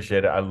Awards. I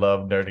appreciate it. I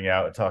love nerding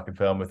out and talking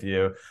film with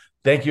you.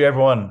 Thank you,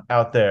 everyone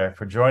out there,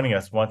 for joining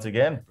us once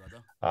again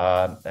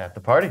at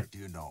the party. Do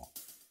you know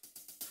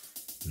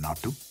not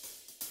to?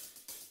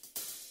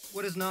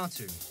 What is not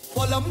to?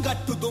 పొలం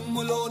గట్టు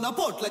దుమ్ములోన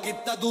పోట్ల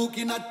గిత్త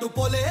దూకినట్టు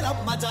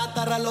పొలేరమ్మ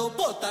జాతరలో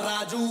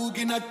పోతరాజు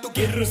ఊగినట్టు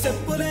కిర్రు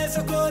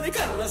చెప్పులేసుకొని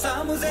కర్ర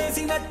సాము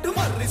చేసినట్టు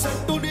మర్రి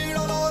చెట్టు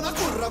నీడలోన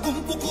కుర్ర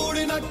గుంపు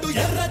కూడినట్టు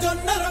ఎర్ర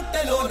జొన్న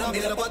రొట్టెలోన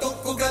మిరప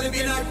తొక్కు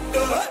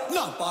కలిపినట్టు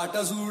నా పాట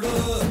చూడు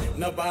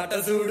నా పాట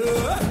చూడు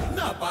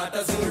నా పాట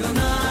చూడు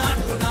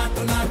నాటు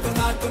నాటు నాటు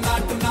నాటు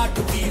నాటు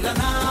నాటు కీల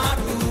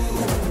నాటు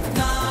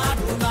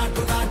నాటు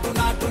నాటు నాటు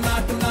నాటు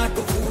నాటు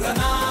నాటు కూర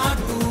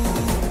నాటు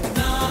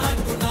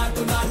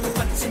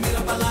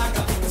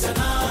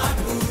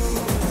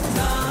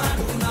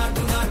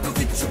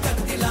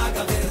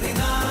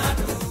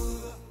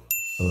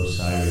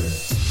Osiris.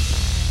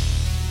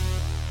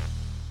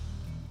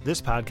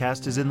 This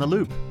podcast is In the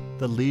Loop,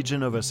 the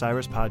Legion of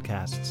Osiris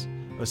podcasts.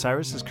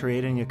 Osiris is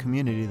creating a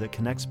community that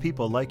connects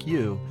people like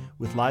you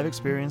with live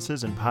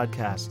experiences and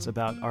podcasts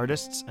about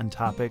artists and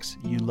topics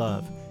you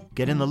love.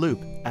 Get in the loop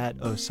at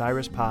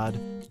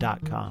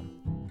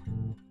osirispod.com.